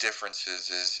biggest differences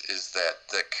is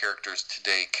that characters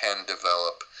today can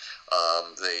develop.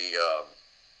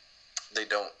 They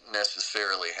don't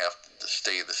necessarily have to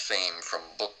stay the same from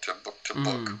book to book to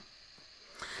book.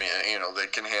 They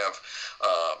can have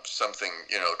something,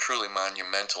 truly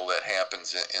monumental that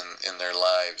happens in their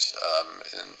lives.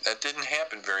 And that didn't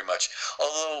happen very much.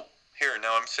 Although,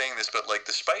 now I'm saying this, but like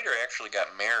the Spider actually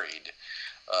got married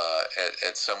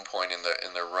at some point in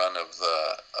the run of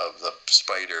the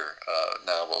Spider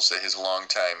novels. His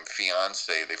longtime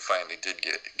fiance, they finally did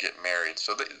get married.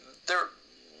 So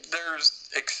there's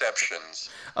exceptions.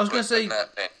 I was going to say,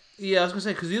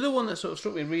 because the other one that sort of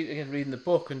struck me reading the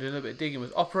book and doing a little bit of digging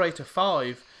was Operator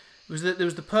 5. There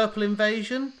was the Purple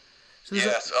Invasion. So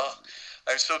yes.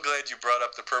 I'm so glad you brought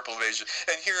up the Purple Invasion.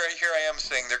 And here I am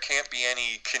saying there can't be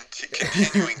any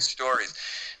continuing stories.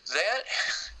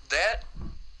 That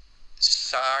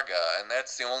saga, and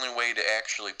that's the only way to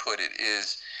actually put it,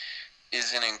 is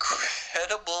an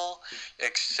incredible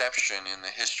exception in the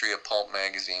history of pulp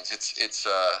magazines. It's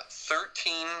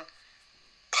 13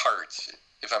 parts,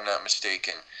 if I'm not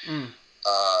mistaken.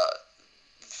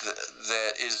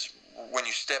 That is, when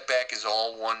you step back, is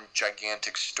all one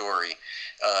gigantic story.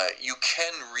 You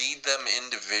can read them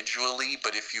individually,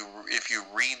 but if you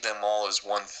read them all as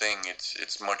one thing,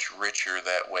 it's much richer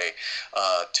that way.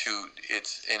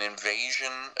 It's an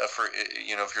invasion for,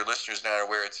 if your listeners not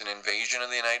aware, it's an invasion of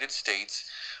the United States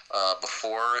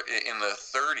before, in the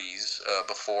 30s,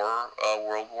 before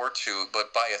World War II,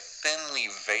 but by a thinly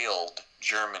veiled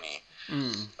Germany.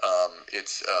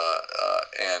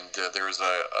 There was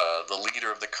the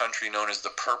leader of the country known as the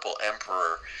Purple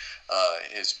Emperor.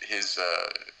 His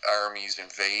armies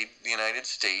invade the United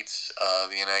States.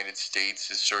 The United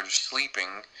States is sort of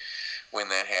sleeping when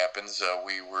that happens.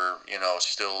 We were,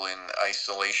 still in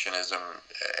isolationism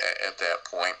at that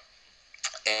point,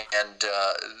 and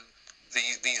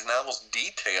these novels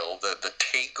detail the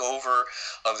takeover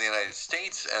of the United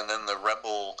States, and then the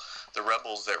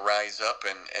rebels that rise up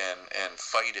and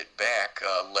fight it back,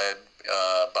 led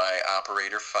by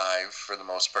Operator 5, for the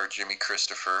most part, Jimmy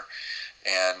Christopher,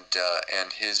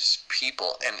 and his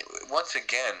people. And once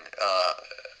again,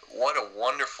 what a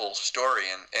wonderful story,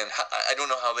 and I don't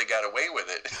know how they got away with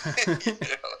it.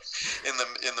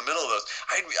 In the middle of those,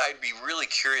 I'd be really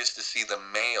curious to see the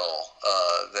mail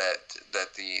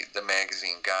that the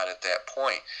magazine got at that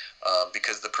point,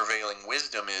 because the prevailing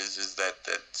wisdom is that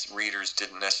readers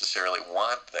didn't necessarily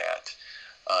want that.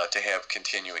 To have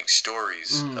continuing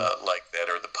stories like that,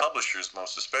 or the publishers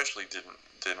most especially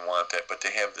didn't want that, but to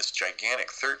have this gigantic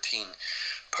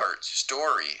 13-part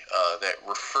story that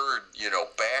referred,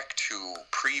 back to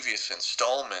previous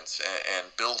installments and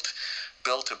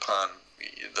built upon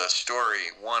the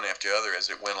story one after the other as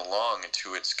it went along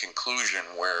into its conclusion,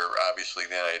 where obviously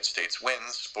the United States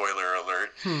wins, spoiler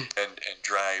alert, and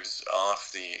drives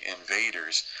off the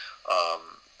invaders.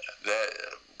 That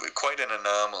quite an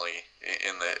anomaly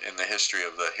in the history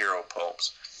of the hero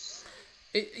pulps.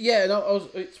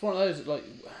 It's one of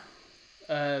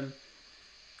those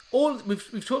all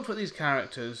we've talked about these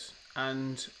characters,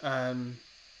 and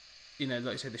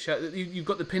like you said, the Shadow. You've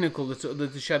got the pinnacle,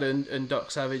 the Shadow and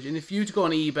Doc Savage, and if you were to go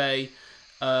on eBay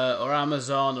or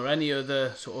Amazon or any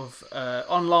other sort of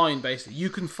online, basically, you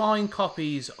can find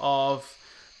copies of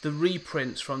the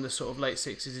reprints from the sort of late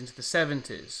 60s into the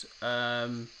 70s.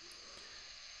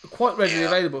 Quite readily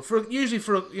available usually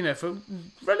for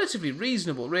relatively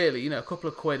reasonable, really, a couple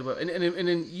of quid, and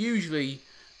in usually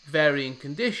varying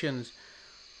conditions.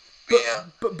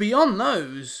 But beyond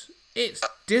those, it's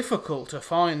difficult to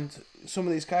find some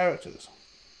of these characters.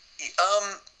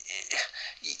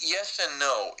 Yes and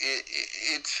no.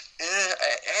 It's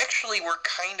actually, we're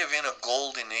kind of in a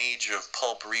golden age of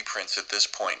pulp reprints at this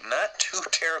point. Not too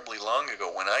terribly long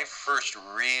ago, when I first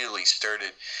really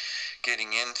started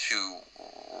getting into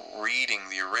reading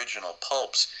the original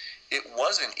pulps, it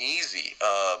wasn't easy.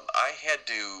 I had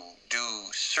to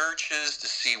do searches to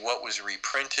see what was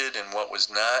reprinted and what was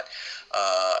not.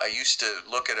 I used to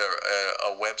look at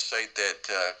a website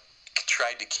that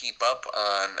tried to keep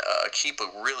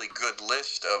a really good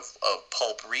list of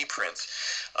pulp reprints.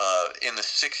 In the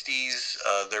 60s,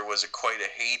 there was quite a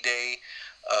heyday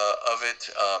of it.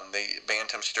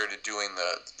 Bantam started doing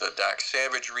the Doc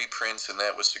Savage reprints, and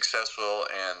that was successful.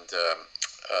 And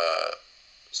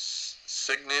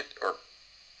Signet or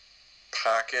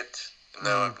Pocket,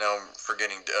 now I'm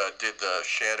forgetting, did the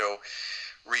Shadow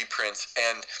reprints.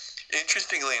 And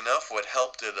interestingly enough, what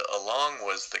helped it along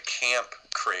was the camp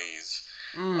craze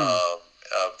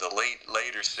of the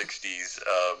later 60s,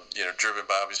 driven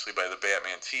obviously by the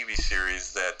Batman TV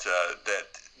series, that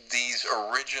these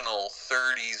original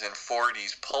 30s and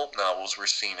 40s pulp novels were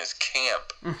seen as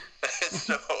camp.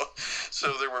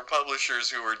 So there were publishers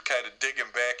who were kind of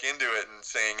digging back into it and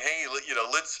saying, hey,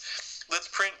 let's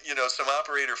print, some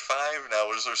Operator 5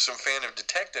 novels or some Phantom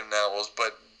Detective novels,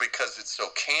 but because it's so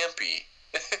campy,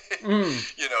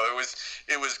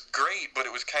 it was great, but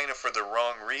it was kind of for the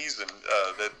wrong reason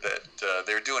that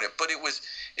they're doing it. But it was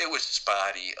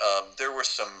spotty. There were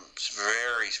some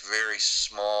very, very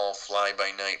small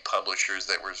fly-by-night publishers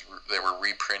that were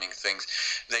reprinting things.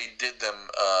 They did them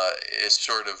as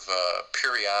sort of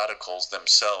periodicals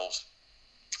themselves.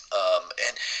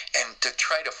 And to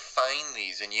try to find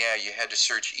these, and you had to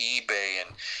search eBay,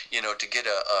 and to get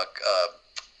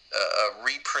a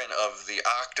reprint of the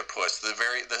Octopus,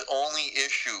 the only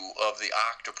issue of the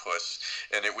Octopus,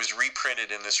 and it was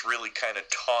reprinted in this really kind of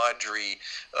tawdry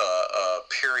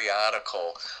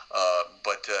periodical.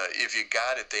 But if you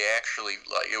got it, they actually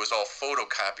it was all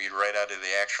photocopied right out of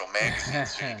the actual magazine,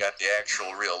 so you got the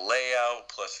actual real layout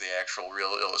plus the actual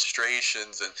real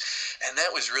illustrations, and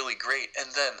that was really great.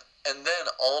 And then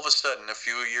all of a sudden, a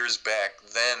few years back,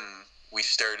 then we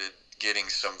started getting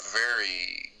some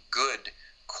very good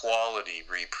quality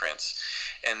reprints,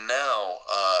 and now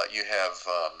you have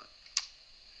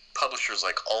publishers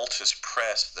like Altus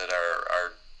Press that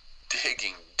are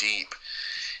digging deep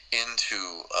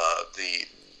into a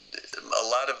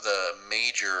lot of the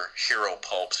major hero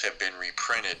pulps have been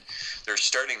reprinted. They're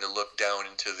starting to look down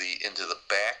into the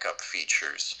backup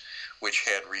features, which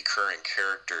had recurring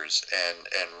characters, and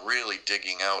really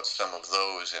digging out some of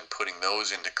those and putting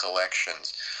those into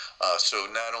collections. So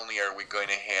not only are we going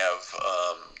to have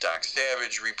Doc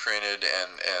Savage reprinted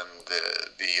and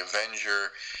the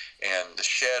Avenger and the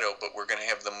Shadow, but we're going to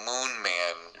have the Moon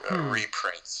Man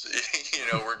reprints.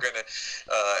 We're going to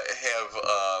have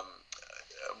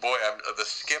the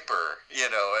Skipper,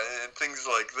 and things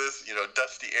like this,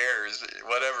 Dusty Airs,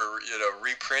 whatever,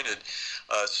 reprinted.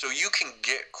 So you can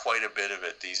get quite a bit of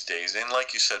it these days, and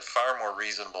like you said, far more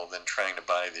reasonable than trying to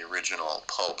buy the original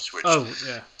pulps, which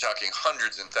talking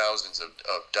hundreds and thousands of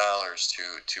dollars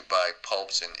to buy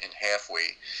pulps in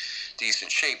halfway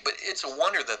decent shape. But it's a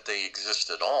wonder that they exist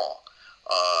at all.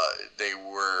 They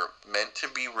were meant to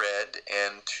be read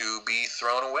and to be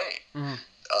thrown away. Mm-hmm.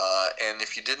 And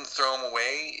if you didn't throw them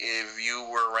away, if you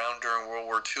were around during World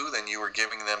War II, then you were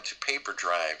giving them to paper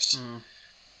drives.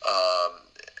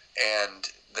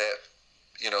 And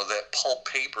that pulp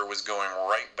paper was going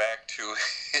right back to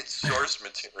its source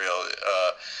material.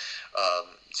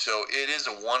 So it is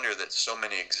a wonder that so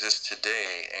many exist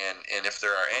today, and if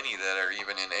there are any that are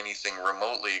even in anything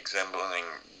remotely resembling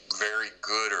very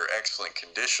good or excellent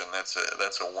condition, that's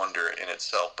a wonder in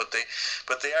itself. But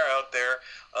they are out there.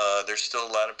 There's still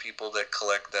a lot of people that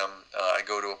collect them. I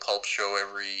go to a pulp show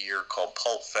every year called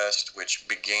Pulp Fest, which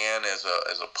began as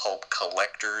a pulp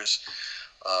collectors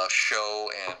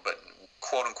show, but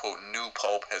quote unquote new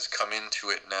pulp has come into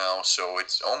it now, so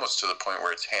it's almost to the point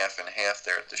where it's half and half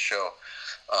there at the show.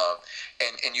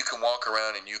 And you can walk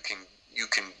around and you can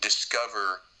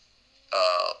discover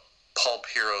pulp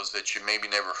heroes that you maybe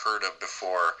never heard of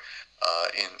before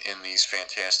in these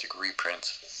fantastic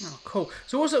reprints. Oh, cool.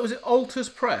 So was it Altus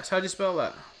Press? How do you spell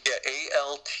that? Yeah,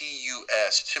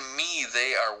 Altus. To me,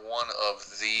 they are one of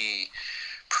the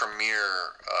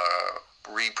premier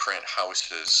reprint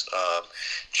houses.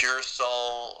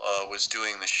 Girasol was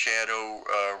doing the Shadow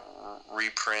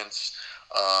reprints.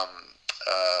 I'm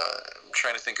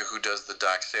trying to think of who does the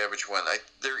Doc Savage one.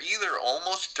 They're either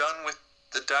almost done with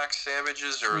the Doc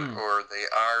Savages or they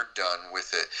are done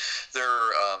with it.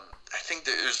 I think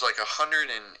there's like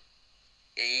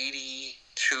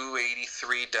 182,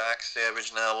 83 Doc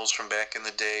Savage novels from back in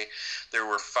the day. There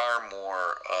were far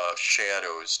more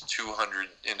Shadows, 200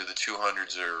 into the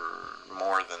 200s or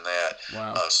more than that.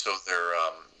 Wow. So they're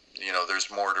there's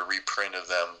more to reprint of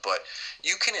them, but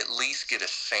you can at least get a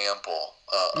sample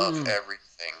of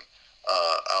everything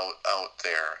out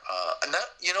there.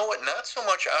 Not so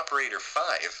much Operator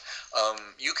 5.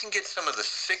 You can get some of the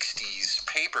 60s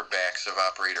paperbacks of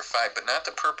Operator 5, but not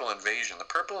the Purple Invasion. The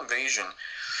Purple Invasion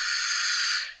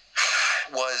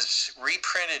was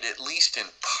reprinted at least in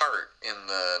part in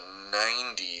the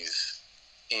 90s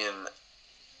in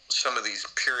some of these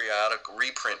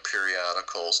reprint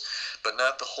periodicals, but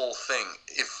not the whole thing.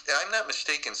 If I'm not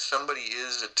mistaken, somebody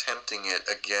is attempting it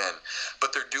again,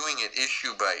 but they're doing it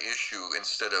issue by issue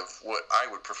instead of what I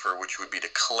would prefer, which would be to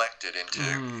collect it into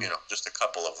just a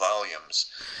couple of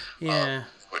volumes. Yeah,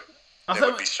 that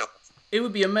would be so. It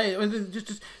would be amazing. I mean,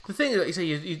 just the thing that you say,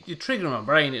 you're triggering my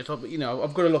brain. It's like,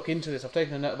 I've got to look into this. I've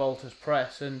taken a note of Altus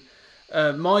Press, and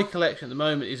my collection at the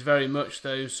moment is very much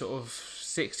those sort of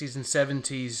 60s and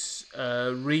 70s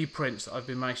reprints that I've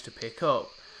been managed to pick up.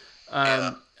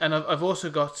 And I've also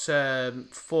got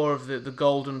 4 of the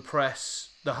Golden Press,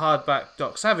 the hardback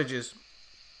Doc Savages.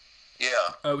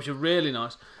 Yeah. Which are really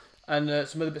nice. And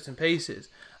some other bits and pieces.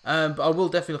 But I will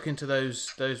definitely look into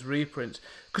those reprints.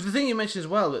 Because the thing you mentioned as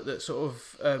well, that sort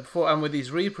of, before and with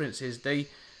these reprints is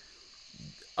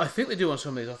I think they do on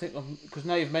some of these. I think because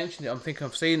now you've mentioned it, I'm thinking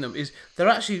I've seen them. Is they're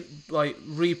actually like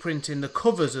reprinting the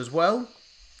covers as well,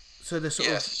 so they're sort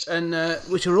of and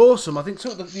which are awesome. I think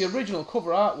some of the original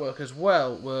cover artwork as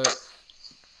well were.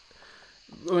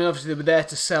 I mean, obviously they were there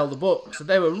to sell the book, so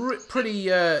they were pretty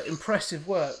impressive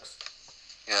works.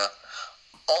 Yeah.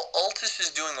 Altus is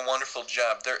doing a wonderful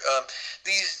job.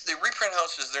 The reprint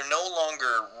houses, they're no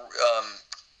longer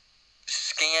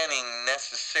scanning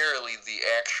necessarily the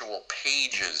actual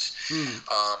pages,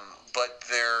 but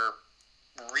they're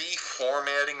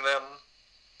reformatting them,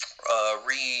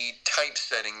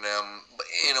 retypesetting them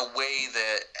in a way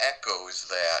that echoes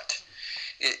that.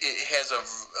 It has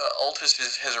Altus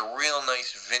has a real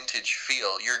nice vintage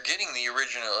feel. You're getting the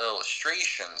original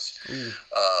illustrations,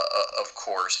 of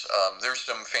course. There's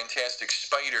some fantastic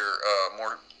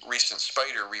more recent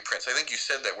Spider reprints. I think you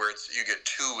said that where you get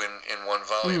two in one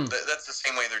volume. That's the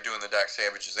same way they're doing the Doc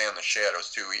Savages and the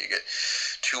Shadows too. You get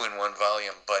two in one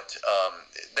volume. But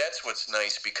that's what's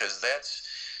nice, because that's,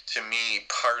 to me,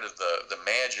 part of the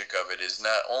magic of it is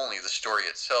not only the story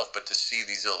itself, but to see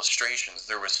these illustrations.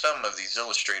 There were some of these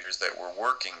illustrators that were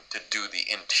working to do the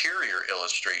interior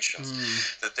illustrations,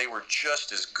 that they were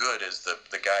just as good as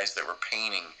the guys that were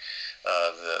painting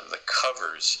the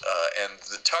covers. And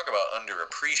talk about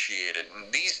underappreciated.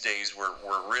 And these days, we're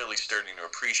really starting to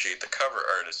appreciate the cover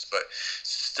artists, but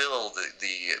still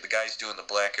the guys doing the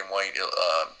black and white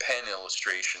pen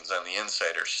illustrations on the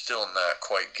inside are still not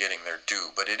quite getting their due.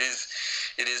 But it is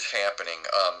happening.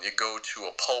 You go to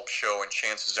a pulp show, and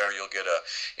chances are you'll get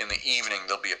in the evening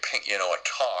there'll be a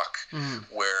talk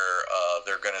where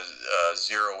they're going to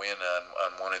zero in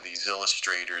on one of these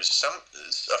illustrators.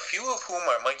 A few of whom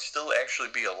might still actually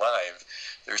be alive.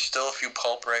 There's still a few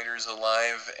pulp writers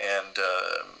alive, and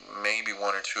maybe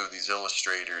one or two of these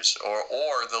illustrators, or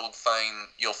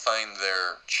you'll find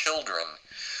their children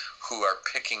who are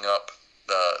picking up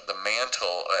the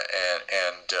mantle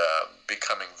and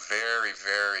becoming very,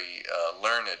 very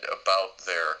learned about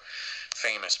their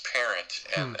famous parent,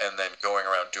 and then going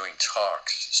around doing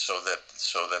talks so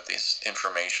that this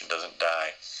information doesn't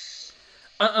die.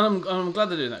 And I'm glad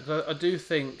they're doing that, because I do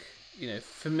think,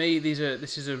 for me,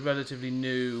 this is a relatively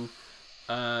new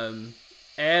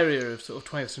area of sort of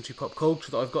 20th century pop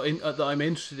culture that I'm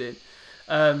interested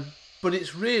in. But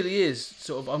it really is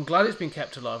sort of, I'm glad it's been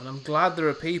kept alive, and I'm glad there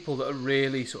are people that are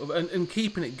really sort of and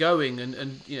keeping it going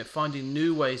and finding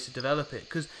new ways to develop it,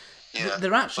 because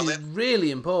they're actually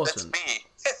really important.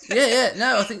 That's me. yeah.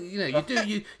 No, I think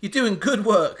you're doing good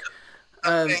work.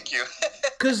 Thank you.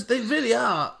 Because they really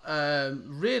are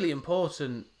really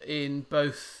important in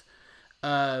both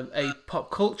a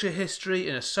pop culture history,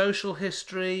 in a social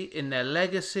history, in their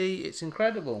legacy. It's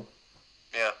incredible.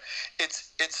 Yeah,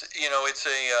 it's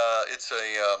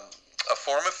a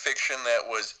form of fiction that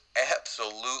was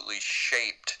absolutely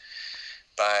shaped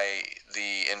by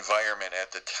the environment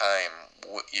at the time.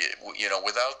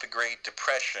 Without the Great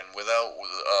Depression, without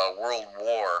World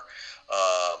War,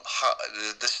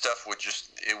 this stuff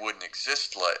wouldn't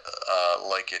exist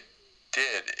like it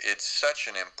did. It's such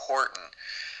an important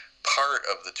part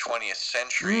of the 20th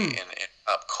century in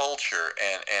pop culture,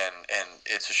 and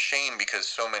it's a shame because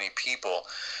so many people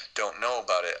don't know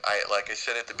about it. Like I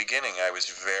said at the beginning, I was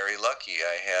very lucky.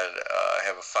 I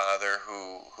have a father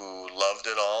who loved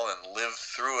it all and lived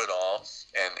through it all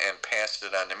and passed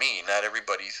it on to me. Not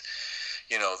everybody's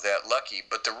that lucky,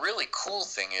 but the really cool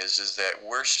thing is that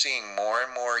we're seeing more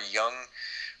and more younger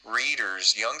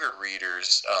readers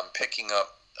picking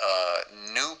up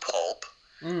new pulp,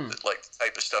 like the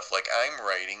type of stuff like I'm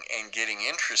writing, and getting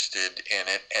interested in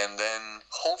it, and then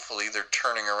hopefully they're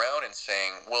turning around and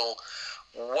saying, well,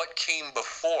 what came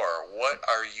before? What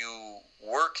are you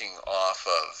working off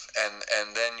of?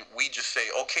 And then we just say,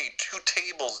 okay, 2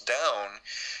 tables down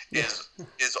is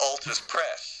Altus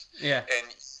Press. Yeah.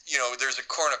 And there's a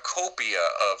cornucopia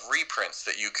of reprints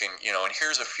that you can, and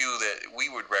here's a few that we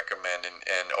would recommend,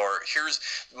 or here's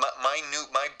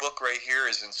my book right here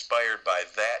is inspired by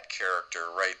that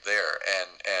character right there,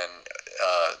 and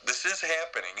this is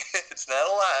happening. It's not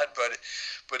a lot,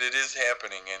 but it is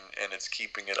happening, and it's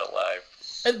keeping it alive.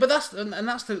 But that's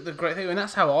the great thing, and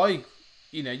that's how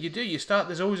you start.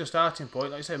 There's always a starting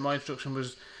point. Like I said, my introduction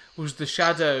was the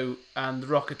Shadow and the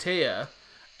Rocketeer.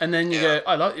 And then you go,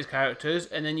 I like these characters,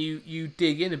 and then you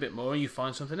dig in a bit more, and you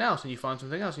find something else, and you find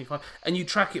something else, and you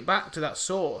track it back to that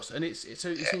source, and it's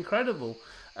incredible.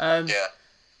 Do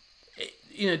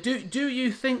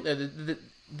you think that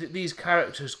these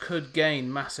characters could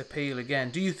gain mass appeal again?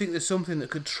 Do you think there's something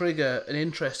that could trigger an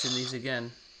interest in these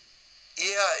again?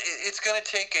 Yeah, it's going to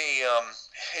take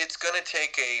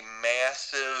a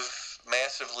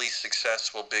massively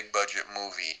successful big budget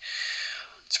movie.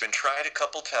 It's been tried a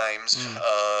couple times.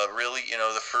 Really,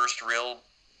 the first real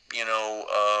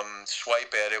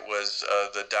swipe at it was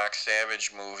the Doc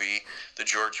Savage movie, the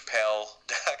George Pal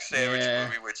Doc Savage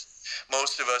movie, which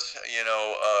most of us,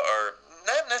 are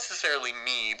not necessarily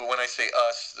me, but when I say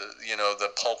us,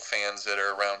 the pulp fans that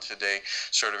are around today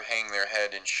sort of hang their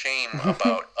head in shame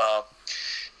about.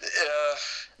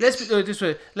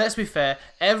 Let's be fair.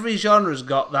 Every genre's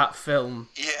got that film.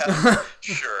 Yeah,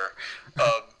 sure.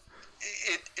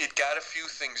 It got a few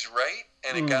things right,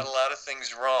 and it got a lot of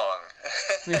things wrong.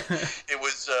 It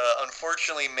was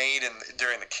unfortunately made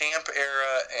during the camp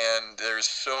era, and there's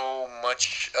so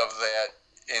much of that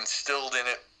instilled in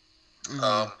it.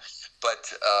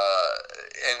 But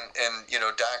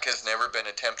Doc has never been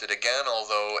attempted again.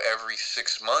 Although every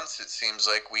 6 months it seems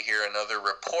like we hear another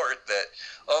report that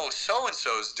so and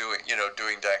so is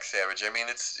doing Doc Savage. I mean,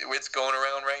 it's going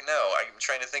around right now. I'm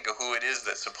trying to think of who it is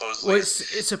that supposedly. Well,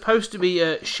 it's supposed to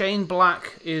be Shane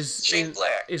Black is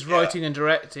writing and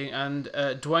directing, and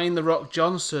Dwayne The Rock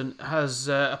Johnson has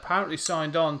apparently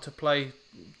signed on to play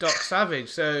Doc Savage.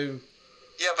 So.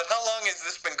 Yeah, but how long has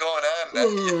this been going on?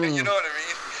 You know what I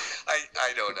mean?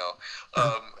 I don't know.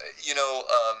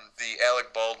 The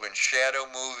Alec Baldwin Shadow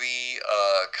movie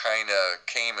kind of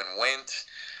came and went.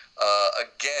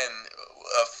 Again,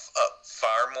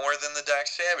 far more than the Doc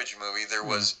Savage movie. There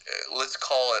was, let's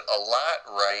call it a lot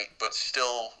right, but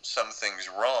still some things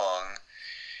wrong.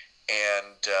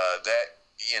 And that,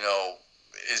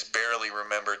 is barely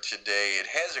remembered today. It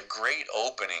has a great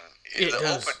opening. The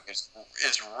opening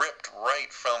is ripped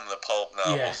right from the pulp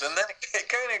novels, and then it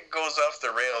kind of goes off the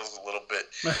rails a little bit.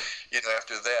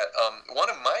 After that, one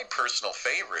of my personal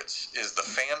favorites is the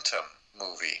Phantom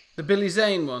movie, the Billy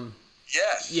Zane one.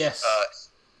 Yes.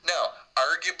 Now,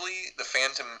 arguably, the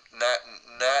Phantom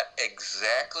not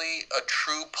exactly a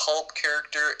true pulp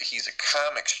character. He's a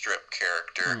comic strip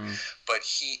character, but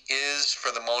he is,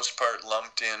 for the most part,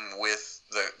 lumped in with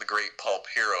the great pulp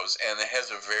heroes, and it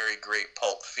has a very great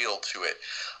pulp feel to it.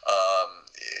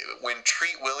 When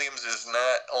Treat Williams is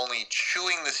not only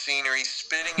chewing the scenery,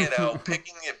 spitting it out,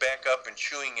 picking it back up and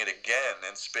chewing it again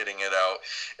and spitting it out,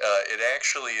 it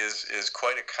actually is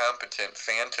quite a competent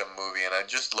Phantom movie, and I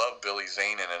just love Billy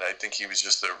Zane in it. I think he was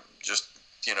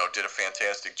did a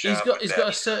fantastic job. He's got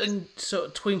a certain sort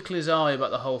of twinkle in his eye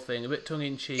about the whole thing, a bit tongue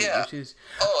in cheek, which is.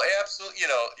 Oh, absolutely.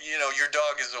 Your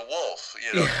dog is a wolf.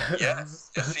 Yes,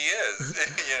 he is.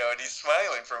 And he's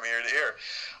smiling from ear to ear.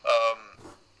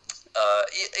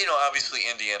 Obviously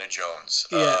Indiana Jones.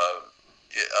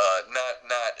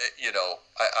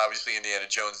 Obviously Indiana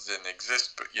Jones didn't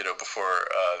exist, before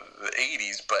the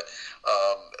 80s, but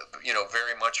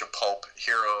very much a pulp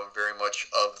hero, very much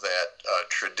of that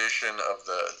tradition of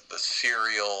the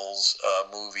serials,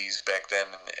 movies back then,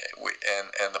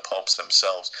 and the pulps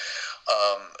themselves.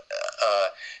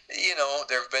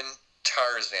 There have been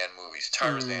Tarzan movies.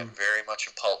 Tarzan, very much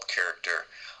a pulp character.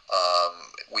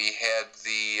 We had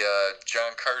the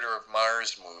John Carter of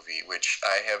Mars movie, which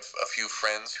I have a few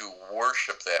friends who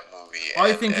worship that movie.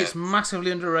 I think it's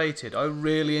massively underrated. I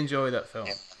really enjoy that film.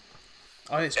 Yeah.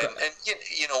 And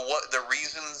what the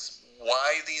reasons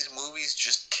why these movies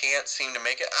just can't seem to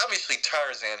make it? Obviously,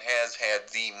 Tarzan has had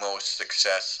the most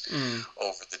success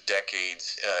over the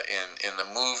decades in the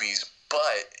movies,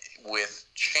 but with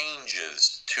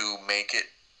changes to make it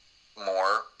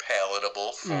more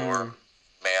palatable for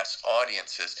mass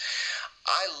audiences.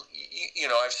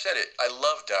 I've said it. I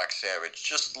love Doc Savage.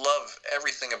 Just love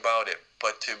everything about it.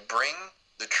 But to bring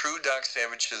the true Doc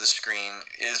Savage to the screen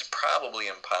is probably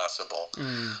impossible.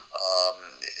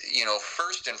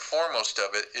 First and foremost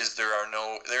of it is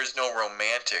there's no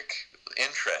romantic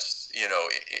interest,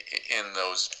 in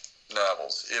those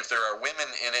novels. If there are women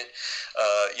in it,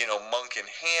 Monk and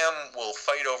Ham will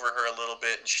fight over her a little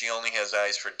bit, and she only has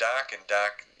eyes for Doc, and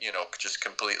Doc, just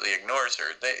completely ignores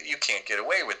her. You can't get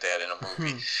away with that in a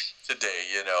movie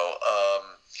today,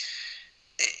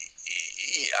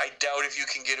 I doubt if you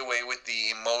can get away with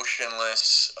the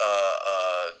emotionless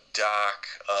Doc,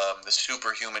 the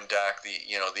superhuman Doc, the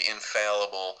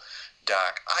infallible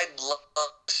Doc. I'd love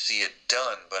to see it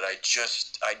done, but I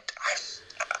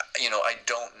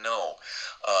don't know.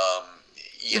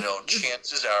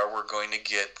 Chances are we're going to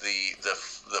get the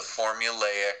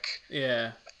formulaic,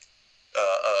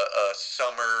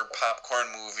 summer popcorn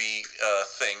movie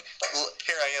thing.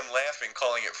 Here I am laughing,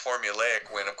 calling it formulaic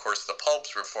when, of course, the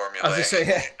pulps were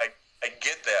formulaic. I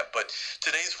get that, but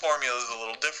today's formula is a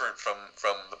little different from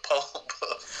the pulp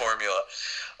formula.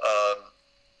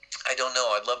 I don't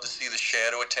know. I'd love to see The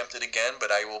Shadow attempted again,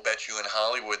 but I will bet you in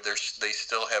Hollywood they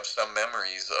still have some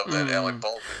memories of that Alec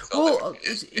Baldwin film. Well,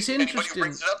 it's interesting. Anybody who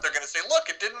brings it up, they're going to say, "Look,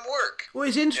 it didn't work." Well,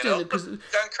 it's interesting because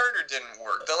John Carter didn't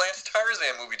work. The last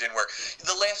Tarzan movie didn't work.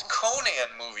 The last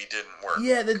Conan movie didn't work.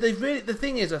 Yeah, they've really. The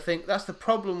thing is, I think that's the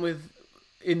problem with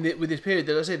this period.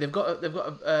 That I say they've got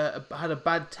had a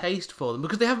bad taste for them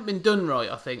because they haven't been done right.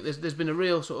 I think there's been a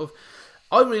real sort of.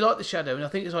 I really like The Shadow, and I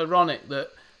think it's ironic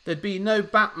that there'd be no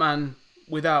Batman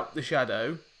without The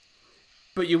Shadow,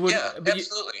 but you wouldn't. Yeah,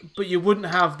 absolutely. But you wouldn't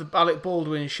have the Alec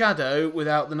Baldwin Shadow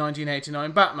without the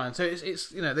 1989 Batman. So it's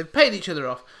they've paid each other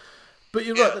off. But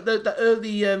you're right. The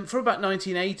early from about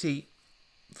 1980,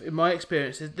 in my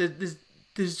experience,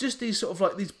 there's just these sort of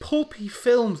like these pulpy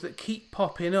films that keep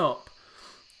popping up.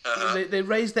 They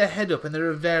raise their head up and they're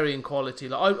of varying quality.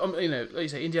 Like I'm like you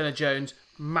say, Indiana Jones,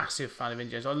 massive fan of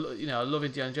Indiana Jones. I love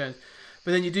Indiana Jones.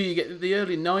 But then you get the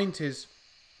early 90s.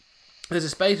 There's a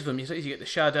spate of them. You get The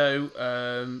Shadow,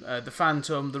 The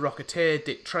Phantom, The Rocketeer,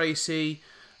 Dick Tracy,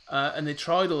 and they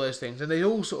tried all those things, and they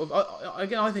all sort of.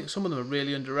 Again, I think some of them are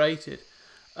really underrated.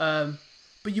 But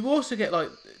you also get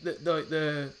like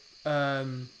the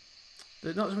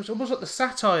not so much, almost like the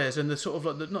satires and the sort of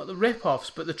like not the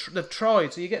rip-offs, but they've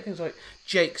tried. So you get things like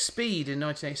Jake Speed in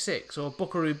 1986, or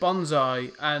Buckaroo Banzai,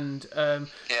 and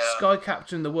Sky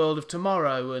Captain in the World of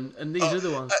Tomorrow, and these other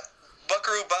ones.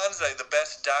 Buckaroo Banzai, the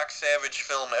best Doc Savage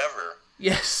film ever.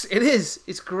 Yes, it is.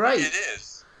 It's great. It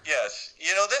is. Yes.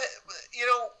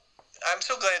 I'm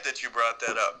so glad that you brought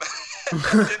that up.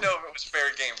 I didn't know if it was fair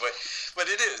game, but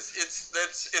it is. It's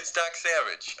Doc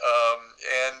Savage.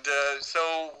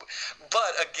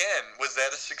 But again, was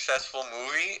that a successful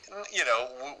movie?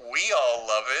 We all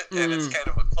love it, and it's kind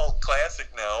of a cult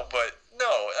classic now. But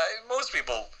no, most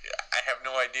people, I have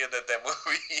no idea that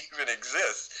movie even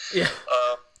exists. Yeah.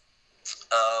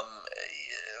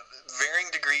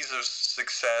 Varying degrees of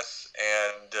success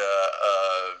and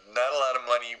not a lot of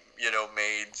money,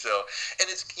 made. So, and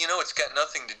it's got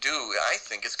nothing to do. I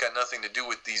think it's got nothing to do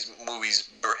with these movies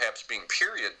perhaps being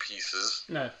period pieces.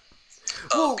 No.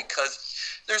 Because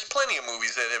there's plenty of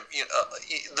movies that have.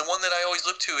 The one that I always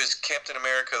look to is Captain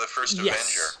America: The First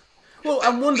Avenger. Well,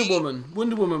 and Wonder Woman.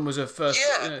 Wonder Woman was a first.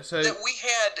 Yeah, that we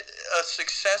had a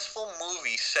successful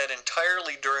movie set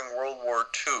entirely during World War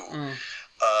II.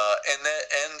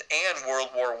 And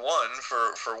World War I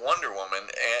for Wonder Woman,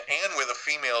 and with a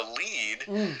female lead,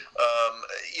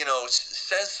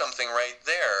 says something right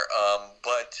there.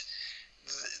 But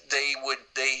they would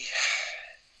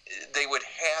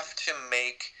have to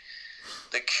make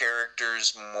the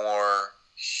characters more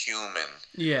human.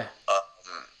 Yeah.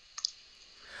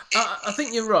 I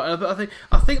think you're right.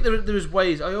 I think there is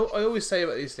ways. I always say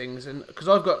about these things, and because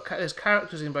there's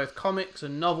characters in both comics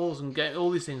and novels and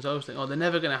all these things. I always think, they're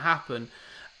never going to happen,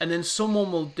 and then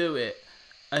someone will do it,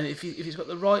 and if he's got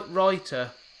the right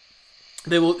writer,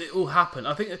 it will happen.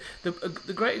 I think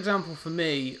the great example for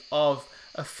me of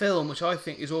a film which I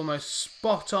think is almost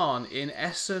spot on in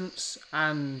essence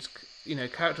and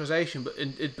characterization, but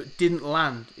didn't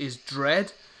land is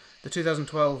Dredd, the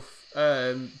 2012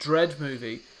 Dredd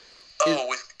movie.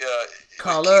 With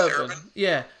Carl with Urban.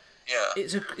 Yeah.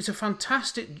 It's a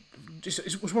fantastic.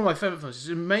 It's one of my favourite films. It's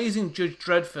an amazing Judge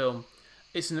Dredd film.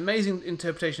 It's an amazing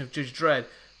interpretation of Judge Dredd,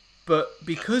 but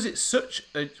because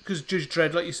because Judge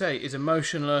Dredd, like you say, is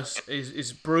emotionless,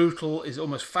 is brutal, is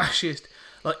almost fascist.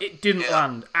 Like it didn't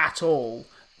land at all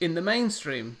in the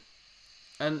mainstream,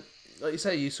 and like you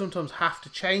say, you sometimes have to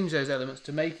change those elements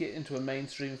to make it into a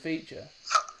mainstream feature.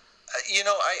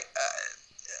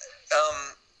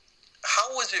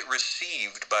 How was it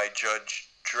received by Judge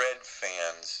Dredd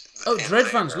fans? Dredd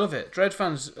fans love it. Dredd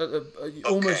fans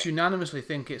almost unanimously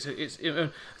think it's.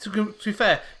 To be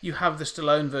fair, you have the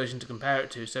Stallone version to compare it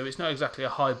to, so it's not exactly a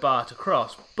high bar to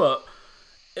cross. But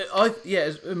I'm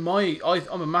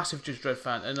a massive Judge Dredd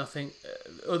fan, and I think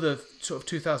other sort of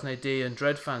 2000 AD and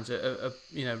Dredd fans are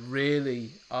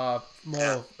really are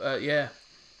more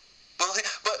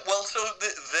So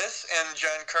this and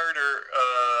John Carter.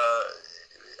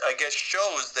 I guess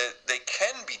shows that they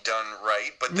can be done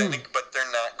right, but they're not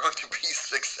going to be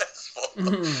successful. They're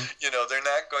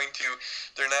not going to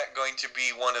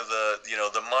be one of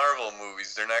the Marvel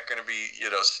movies. They're not going to be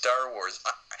Star Wars.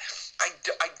 I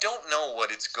don't know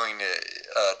what it's going to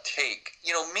take.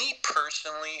 Me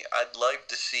personally, I'd like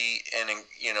to see a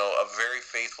very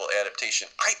faithful adaptation.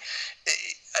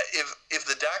 If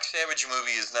the Doc Savage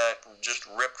movie is not just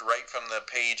ripped right from the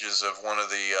pages of one of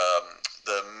the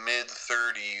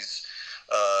mid-30s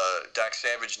Doc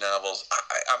Savage novels,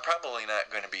 I'm probably not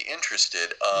going to be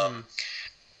interested. I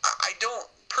don't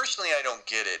personally, I don't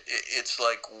get it. It's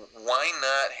like, why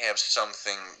not have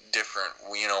something different?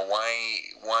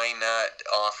 Why not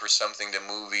offer something to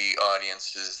movie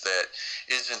audiences that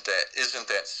isn't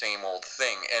that same old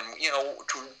thing? And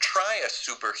to try a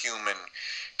superhuman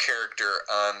character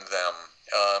on them.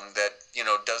 That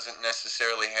doesn't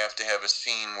necessarily have to have a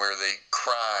scene where they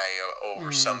cry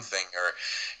over something or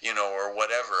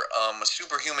whatever. A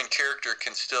superhuman character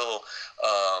can still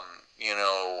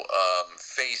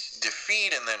face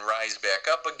defeat and then rise back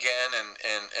up again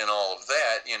and all of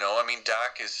that. I mean,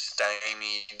 Doc is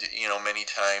stymied many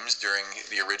times during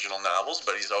the original novels,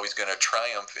 but he's always going to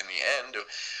triumph in the end,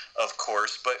 of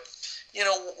course. But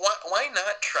why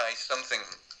not try something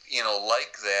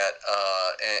like that,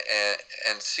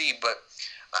 and see, but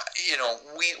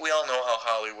we all know how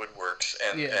Hollywood works,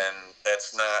 and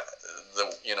that's not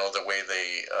the way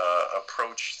they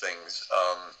approach things.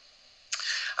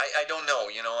 I don't know,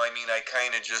 I mean, I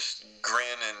kind of just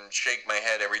grin and shake my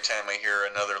head every time I hear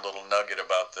another little nugget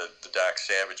about the Doc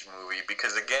Savage movie,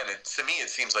 because again, to me it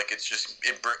seems like it's just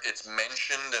it's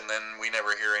mentioned and then we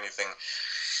never hear anything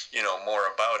more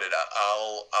about it.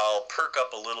 I'll perk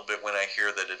up a little bit when I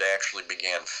hear that it actually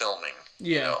began filming.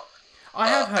 Yeah, I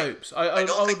have hopes. I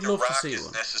would love to see one.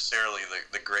 Is necessarily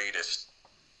the greatest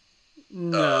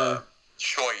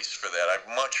choice for that. I'd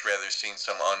much rather seen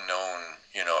some unknown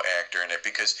actor in it,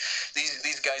 because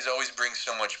these guys always bring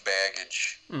so much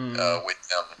baggage with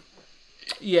them.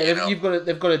 Yeah,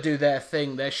 they've got to do their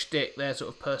thing, their shtick, their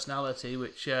sort of personality,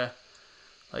 which.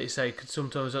 Like you say, could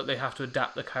sometimes they have to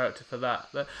adapt the character for that.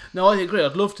 But no, I agree.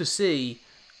 I'd love to see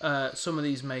some of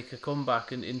these make a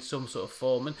comeback in some sort of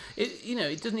form. And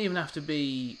it doesn't even have to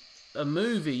be a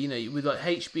movie. With like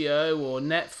HBO or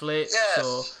Netflix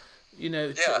or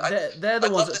they're the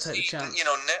ones that take the chance.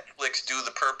 Netflix do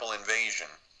the Purple Invasion.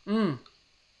 I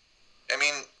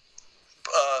mean,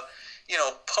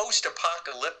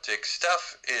 post-apocalyptic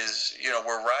stuff is,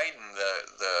 we're riding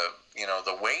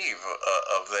the wave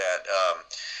of that.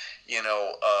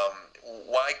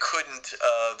 Why couldn't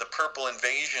the Purple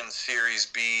Invasion series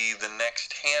be the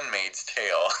next Handmaid's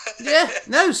Tale? Yeah,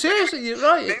 no, seriously, you're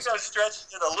right. Maybe I'm stretching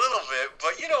it a little bit,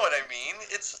 but you know what I mean.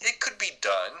 It could be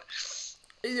done.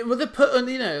 Well, they put on,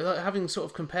 like having sort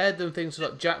of compared them things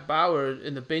like Jack Bauer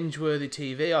in the binge-worthy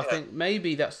TV. I think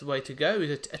maybe that's the way to go.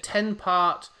 Is a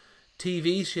 10-part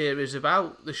TV series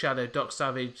about the Shadow, Doc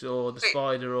Savage, or the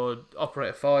Spider, or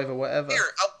Operator 5, or whatever.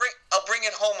 Here, I'll bring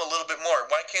it home a little bit more.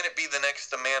 Why can't it be the next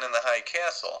The Man in the High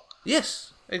Castle?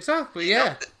 Yes, exactly.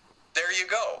 Yeah. There you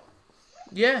go.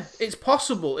 Yeah, it's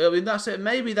possible. I mean, that's it.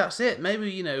 Maybe that's it.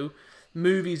 Maybe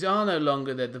movies are no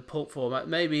longer the pulp format.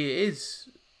 Maybe it is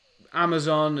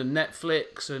Amazon and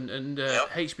Netflix and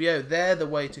HBO. They're the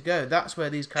way to go. That's where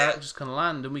these characters can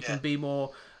land, and we can be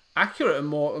more accurate and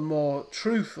more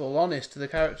truthful, honest to the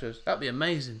characters. That'd be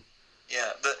amazing.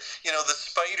 Yeah, the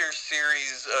Spider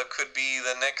series could be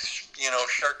the next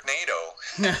Sharknado.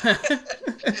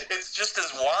 It's just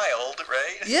as wild,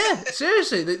 right? Yeah,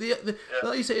 seriously.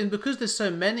 Like you said, because there's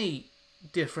so many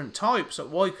different types,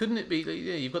 why couldn't it be?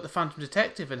 You've got the Phantom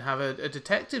Detective and have a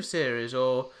detective series,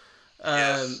 or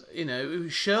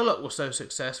Sherlock was so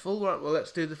successful. Right, well,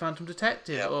 let's do the Phantom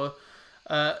Detective, or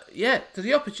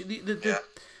the opportunity.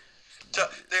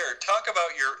 Talk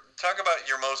about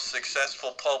your most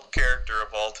successful pulp character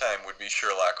of all time would be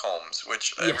Sherlock Holmes,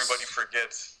 which everybody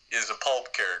forgets is a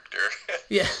pulp character.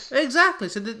 Yeah, exactly.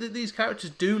 So these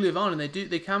characters do live on, and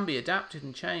they can be adapted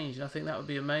and changed. And I think that would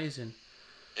be amazing.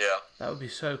 Yeah, that would be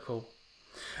so cool.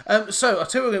 So I'll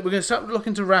tell you what, we're going to start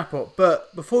looking to wrap up.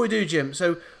 But before we do, Jim,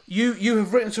 so you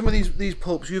have written some of these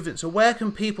pulps. So where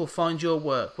can people find your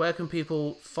work? Where can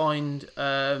people find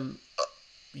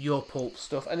your pulp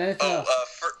stuff and anything else?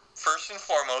 First and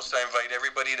foremost, I invite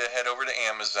everybody to head over to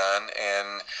Amazon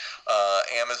and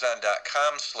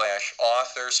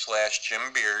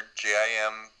Amazon.com/author/Jim Beard,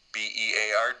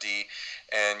 JimBeard,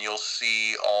 and you'll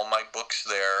see all my books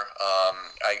there.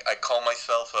 I call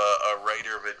myself a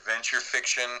writer of adventure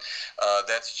fiction.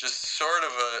 That's just sort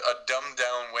of a dumbed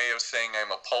down way of saying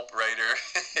I'm a pulp writer.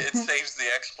 It saves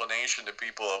the explanation to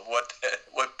people of what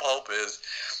pulp is.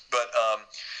 But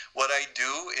what I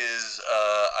do is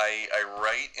I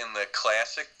write in the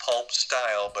classic pulp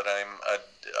style, but I'm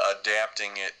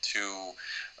adapting it to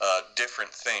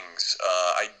different things.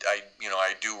 I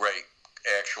do write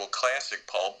actual classic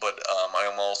pulp, but I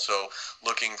am also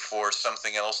looking for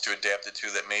something else to adapt it to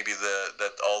that maybe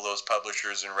that all those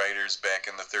publishers and writers back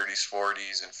in the 30s,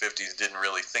 40s, and 50s didn't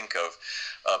really think of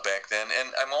back then.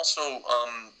 And I'm also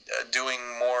doing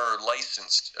more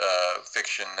licensed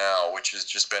fiction now, which has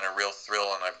just been a real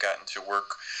thrill, and I've gotten to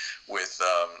work with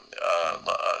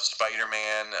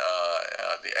Spider-Man,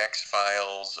 the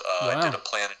X-Files. Wow. I did a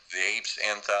Planet of the Apes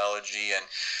anthology, and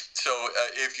so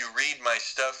if you read my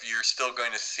stuff, you're still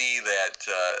going to see that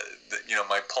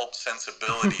my pulp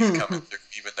sensibilities coming through,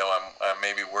 even though I'm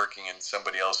maybe working in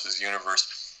somebody else's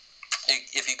universe.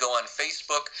 If you go on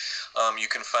Facebook, you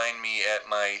can find me at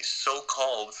my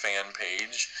so-called fan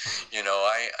page.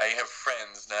 I have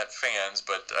friends, not fans,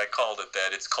 but I called it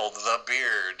that. It's called The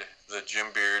Beard, the Jim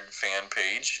Beard fan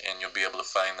page, and you'll be able to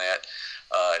find that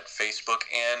at Facebook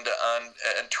and on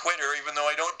Twitter. Even though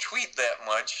I don't tweet that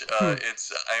much,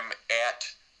 I'm at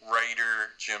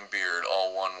Writer Jim Beard,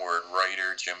 all one word,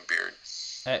 Writer Jim Beard.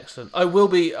 Excellent. I will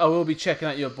be checking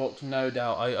out your book, no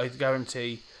doubt. I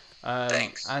guarantee.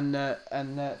 Thanks. And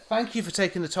thank you for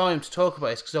taking the time to talk about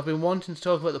this, because I've been wanting to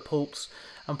talk about the pulps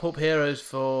and pulp heroes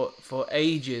for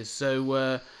ages.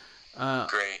 So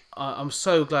great. I'm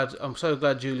so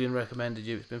glad Julian recommended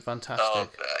you. It's been fantastic. Oh,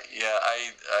 yeah.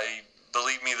 I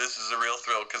believe me, this is a real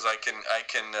thrill, because I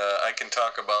can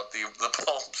talk about the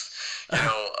pulps,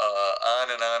 on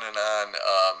and on and on,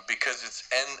 because it's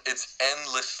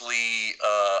endlessly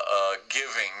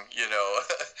giving.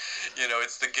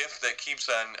 It's the gift that keeps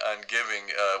on giving.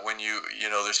 When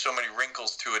there's so many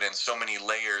wrinkles to it and so many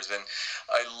layers. And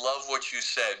I love what you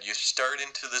said. You start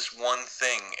into this one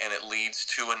thing, and it leads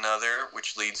to another,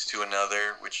 which leads to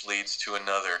another, which leads to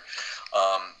another.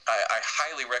 I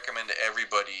highly recommend to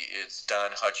everybody, it's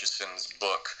Don Hutchison's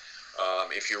book.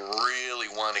 If you really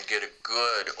want to get a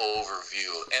good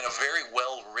overview and a very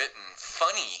well written,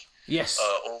 funny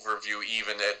overview,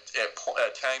 even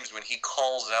at times when he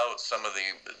calls out some of the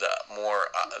more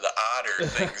the odder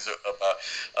things about.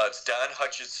 It's Don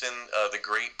Hutchison, The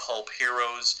Great Pulp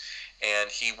Heroes.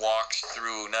 And he walks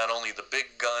through not only the big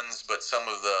guns, but some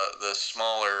of the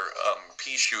smaller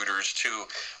pea shooters too.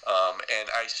 And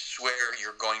I swear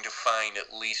you're going to find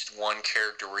at least one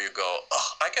character where you go,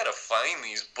 oh, I gotta find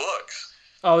these books.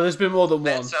 Oh, there's been more than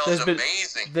one. That sounds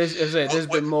amazing. There's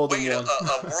been more than one.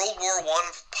 A World War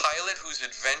I pilot whose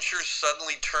adventures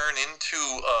suddenly turn into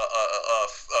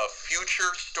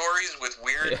future stories with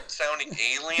weird-sounding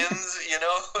aliens,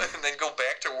 and then go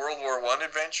back to World War I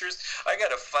adventures. I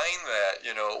gotta find that.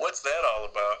 What's that all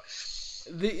about?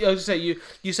 I was say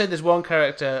you said there's one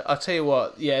character. I'll tell you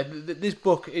what. Yeah, this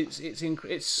book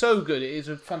it's so good. It is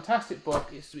a fantastic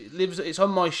book. It's on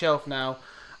my shelf now.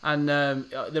 And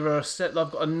I've got a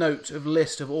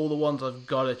list of all the ones I've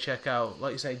got to check out.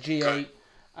 Like you say, G8.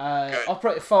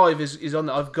 Operator 5 is on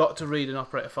there. I've got to read an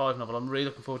Operator 5 novel. I'm really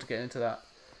looking forward to getting into that.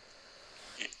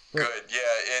 Good, yeah,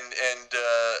 and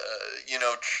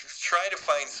try to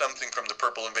find something from the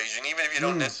Purple Invasion, even if you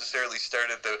don't necessarily start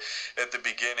at the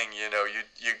beginning.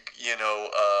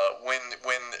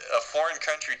 When a foreign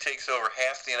country takes over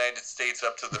half the United States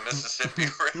up to the Mississippi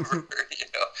River,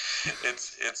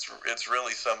 it's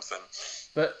really something.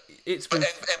 But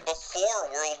and before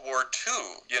World War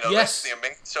II, yes. That's the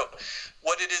amazing. So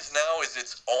what it is now is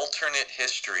it's alternate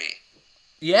history.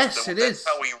 Yes, that's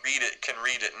how we can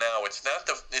read it now. It's not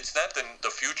the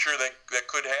future that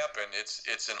could happen.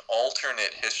 It's an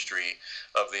alternate history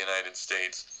of the United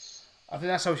States. I think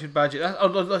that's how we should badge it.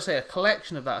 Let's say a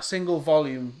collection of that, a single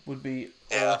volume would be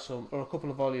awesome, or a couple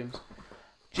of volumes.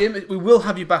 Jim, we will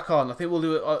have you back on. I think we'll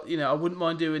do it. I wouldn't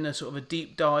mind doing a sort of a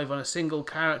deep dive on a single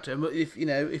character. If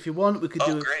you want, we could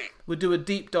we'll do a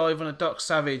deep dive on a Doc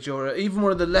Savage or even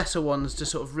one of the lesser ones to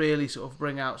sort of really sort of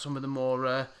bring out some of the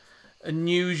more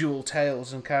unusual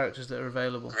tales and characters that are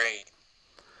available. Great.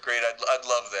 I'd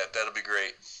love that. That'll be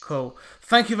great. Cool.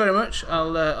 Thank you very much. I'll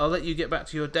let you get back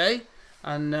to your day,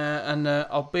 and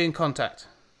I'll be in contact.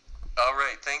 All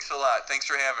right. Thanks a lot. Thanks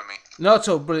for having me. Not at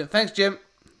all. Brilliant. Thanks, Jim.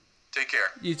 Take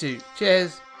care. You too.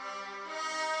 Cheers.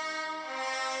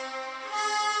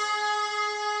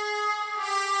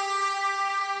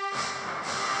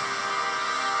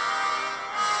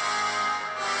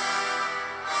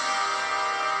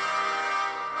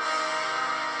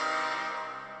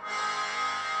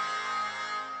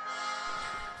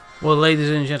 Well, ladies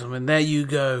and gentlemen, there you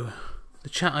go. The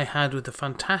chat I had with the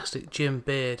fantastic Jim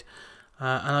Beard.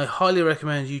 And I highly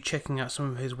recommend you checking out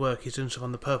some of his work. He's done stuff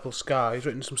on The Purple Sky. He's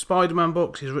written some Spider-Man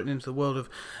books. He's written into the world of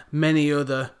many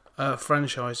other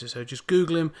franchises. So just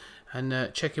Google him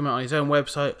and check him out on his own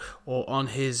website or on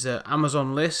his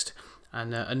Amazon list.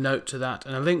 And a note to that,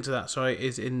 and a link to that,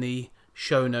 is in the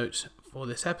show notes for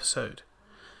this episode.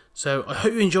 So I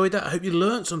hope you enjoyed that. I hope you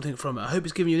learned something from it. I hope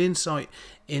it's given you an insight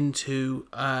into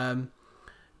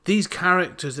these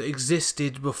characters that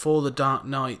existed before the Dark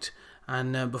Knight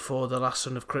and before the Last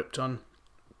Son of Krypton,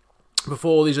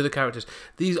 before all these other characters.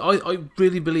 I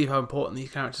really believe how important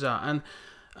these characters are. And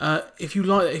if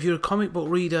you're a comic book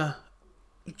reader,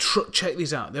 check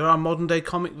these out. There are modern day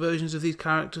comic versions of these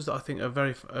characters that I think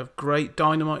are great.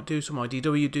 Dynamite do some,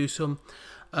 IDW do some.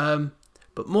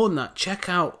 But more than that, check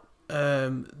out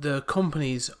the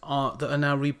companies that are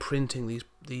now reprinting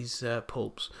these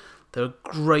pulps. They're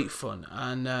great fun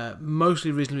and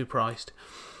mostly reasonably priced.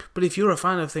 But if you're a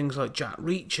fan of things like Jack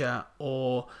Reacher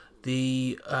or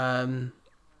the I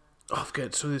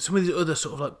forget some of these other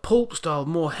sort of like pulp style,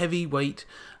 more heavyweight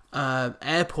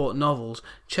airport novels,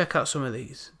 check out some of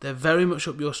these. They're very much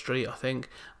up your street, I think,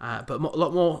 but a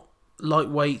lot more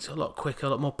lightweight, a lot quicker, a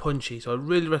lot more punchy. So I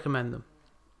really recommend them.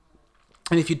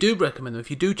 And if you do recommend them, if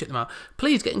you do check them out,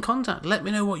 please get in contact. Let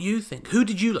me know what you think. Who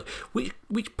did you like?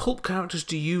 Which pulp characters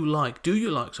do you like? Do you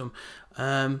like some?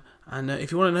 And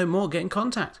if you want to know more, get in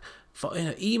contact.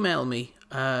 Email me,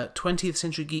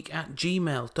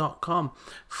 20thCenturyGeek@gmail.com.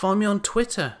 Find me on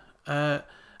Twitter,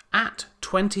 at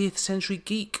 20th Century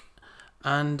Geek,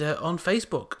 and on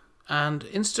Facebook, and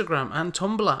Instagram, and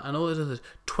Tumblr, and all those others.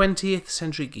 20th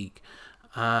Century Geek.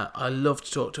 I love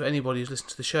to talk to anybody who's listened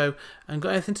to the show and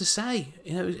got anything to say.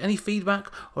 Any feedback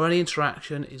or any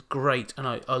interaction is great, and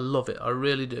I love it. I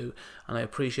really do, and I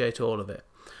appreciate all of it.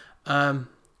 But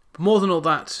more than all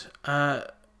that,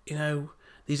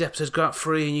 these episodes go out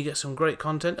free and you get some great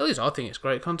content. At least I think it's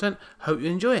great content. Hope you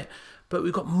enjoy it. But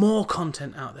we've got more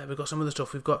content out there. We've got some other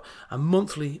stuff. We've got a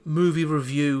monthly movie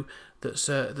review that's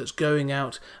going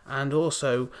out, and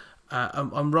also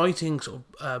I'm writing sort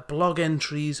of blog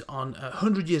entries on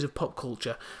 100 years of pop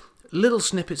culture, little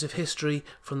snippets of history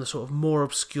from the sort of more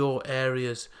obscure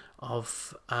areas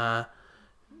of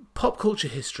pop culture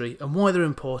history and why they're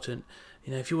important.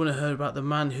 If you want to hear about the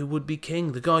man who would be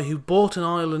king, the guy who bought an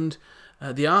island,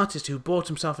 the artist who bought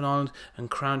himself an island and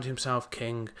crowned himself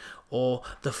king, or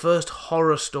the first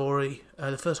horror story,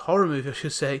 the first horror movie, I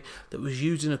should say, that was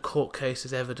used in a court case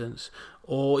as evidence,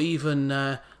 or even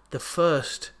the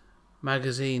first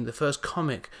magazine, the first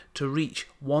comic to reach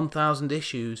 1,000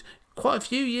 issues, quite a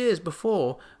few years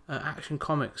before Action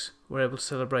Comics were able to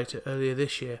celebrate it earlier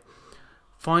this year.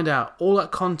 Find out. All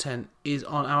that content is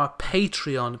on our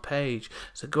Patreon page,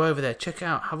 so go over there, check it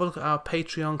out, have a look at our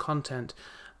Patreon content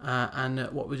and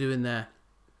what we're doing there.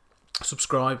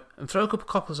 Subscribe and throw a couple of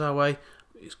coppers our way.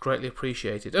 It's greatly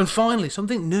appreciated. And finally,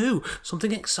 something new,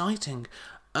 something exciting.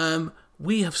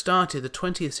 We have started the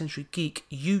 20th Century Geek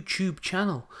YouTube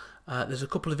channel. There's a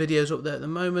couple of videos up there at the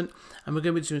moment, and we're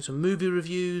going to be doing some movie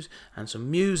reviews and some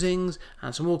musings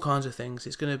and some all kinds of things.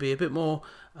 It's going to be a bit more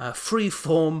free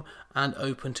form and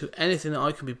open to anything that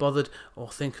I can be bothered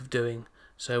or think of doing.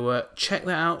 So check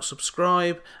that out,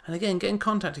 subscribe, and again, get in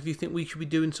contact if you think we should be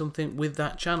doing something with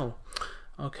that channel.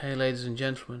 Okay, ladies and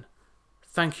gentlemen,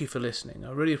 thank you for listening.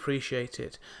 I really appreciate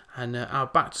it. And our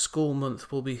back to school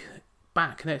month will be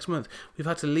back next month. We've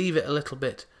had to leave it a little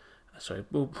bit. Sorry,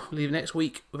 we'll leave it next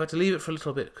week. We've had to leave it for a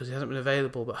little bit because he hasn't been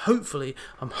available. But hopefully,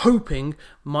 I'm hoping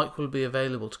Mike will be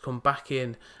available to come back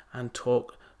in and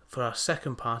talk for our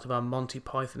second part of our Monty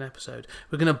Python episode.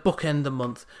 We're going to bookend the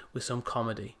month with some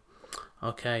comedy.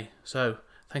 Okay, so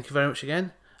thank you very much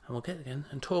again, and we'll get again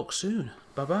and talk soon.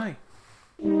 Bye-bye.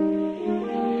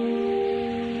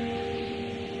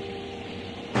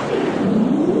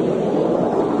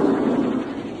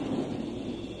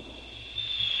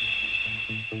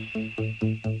 Thank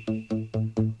you.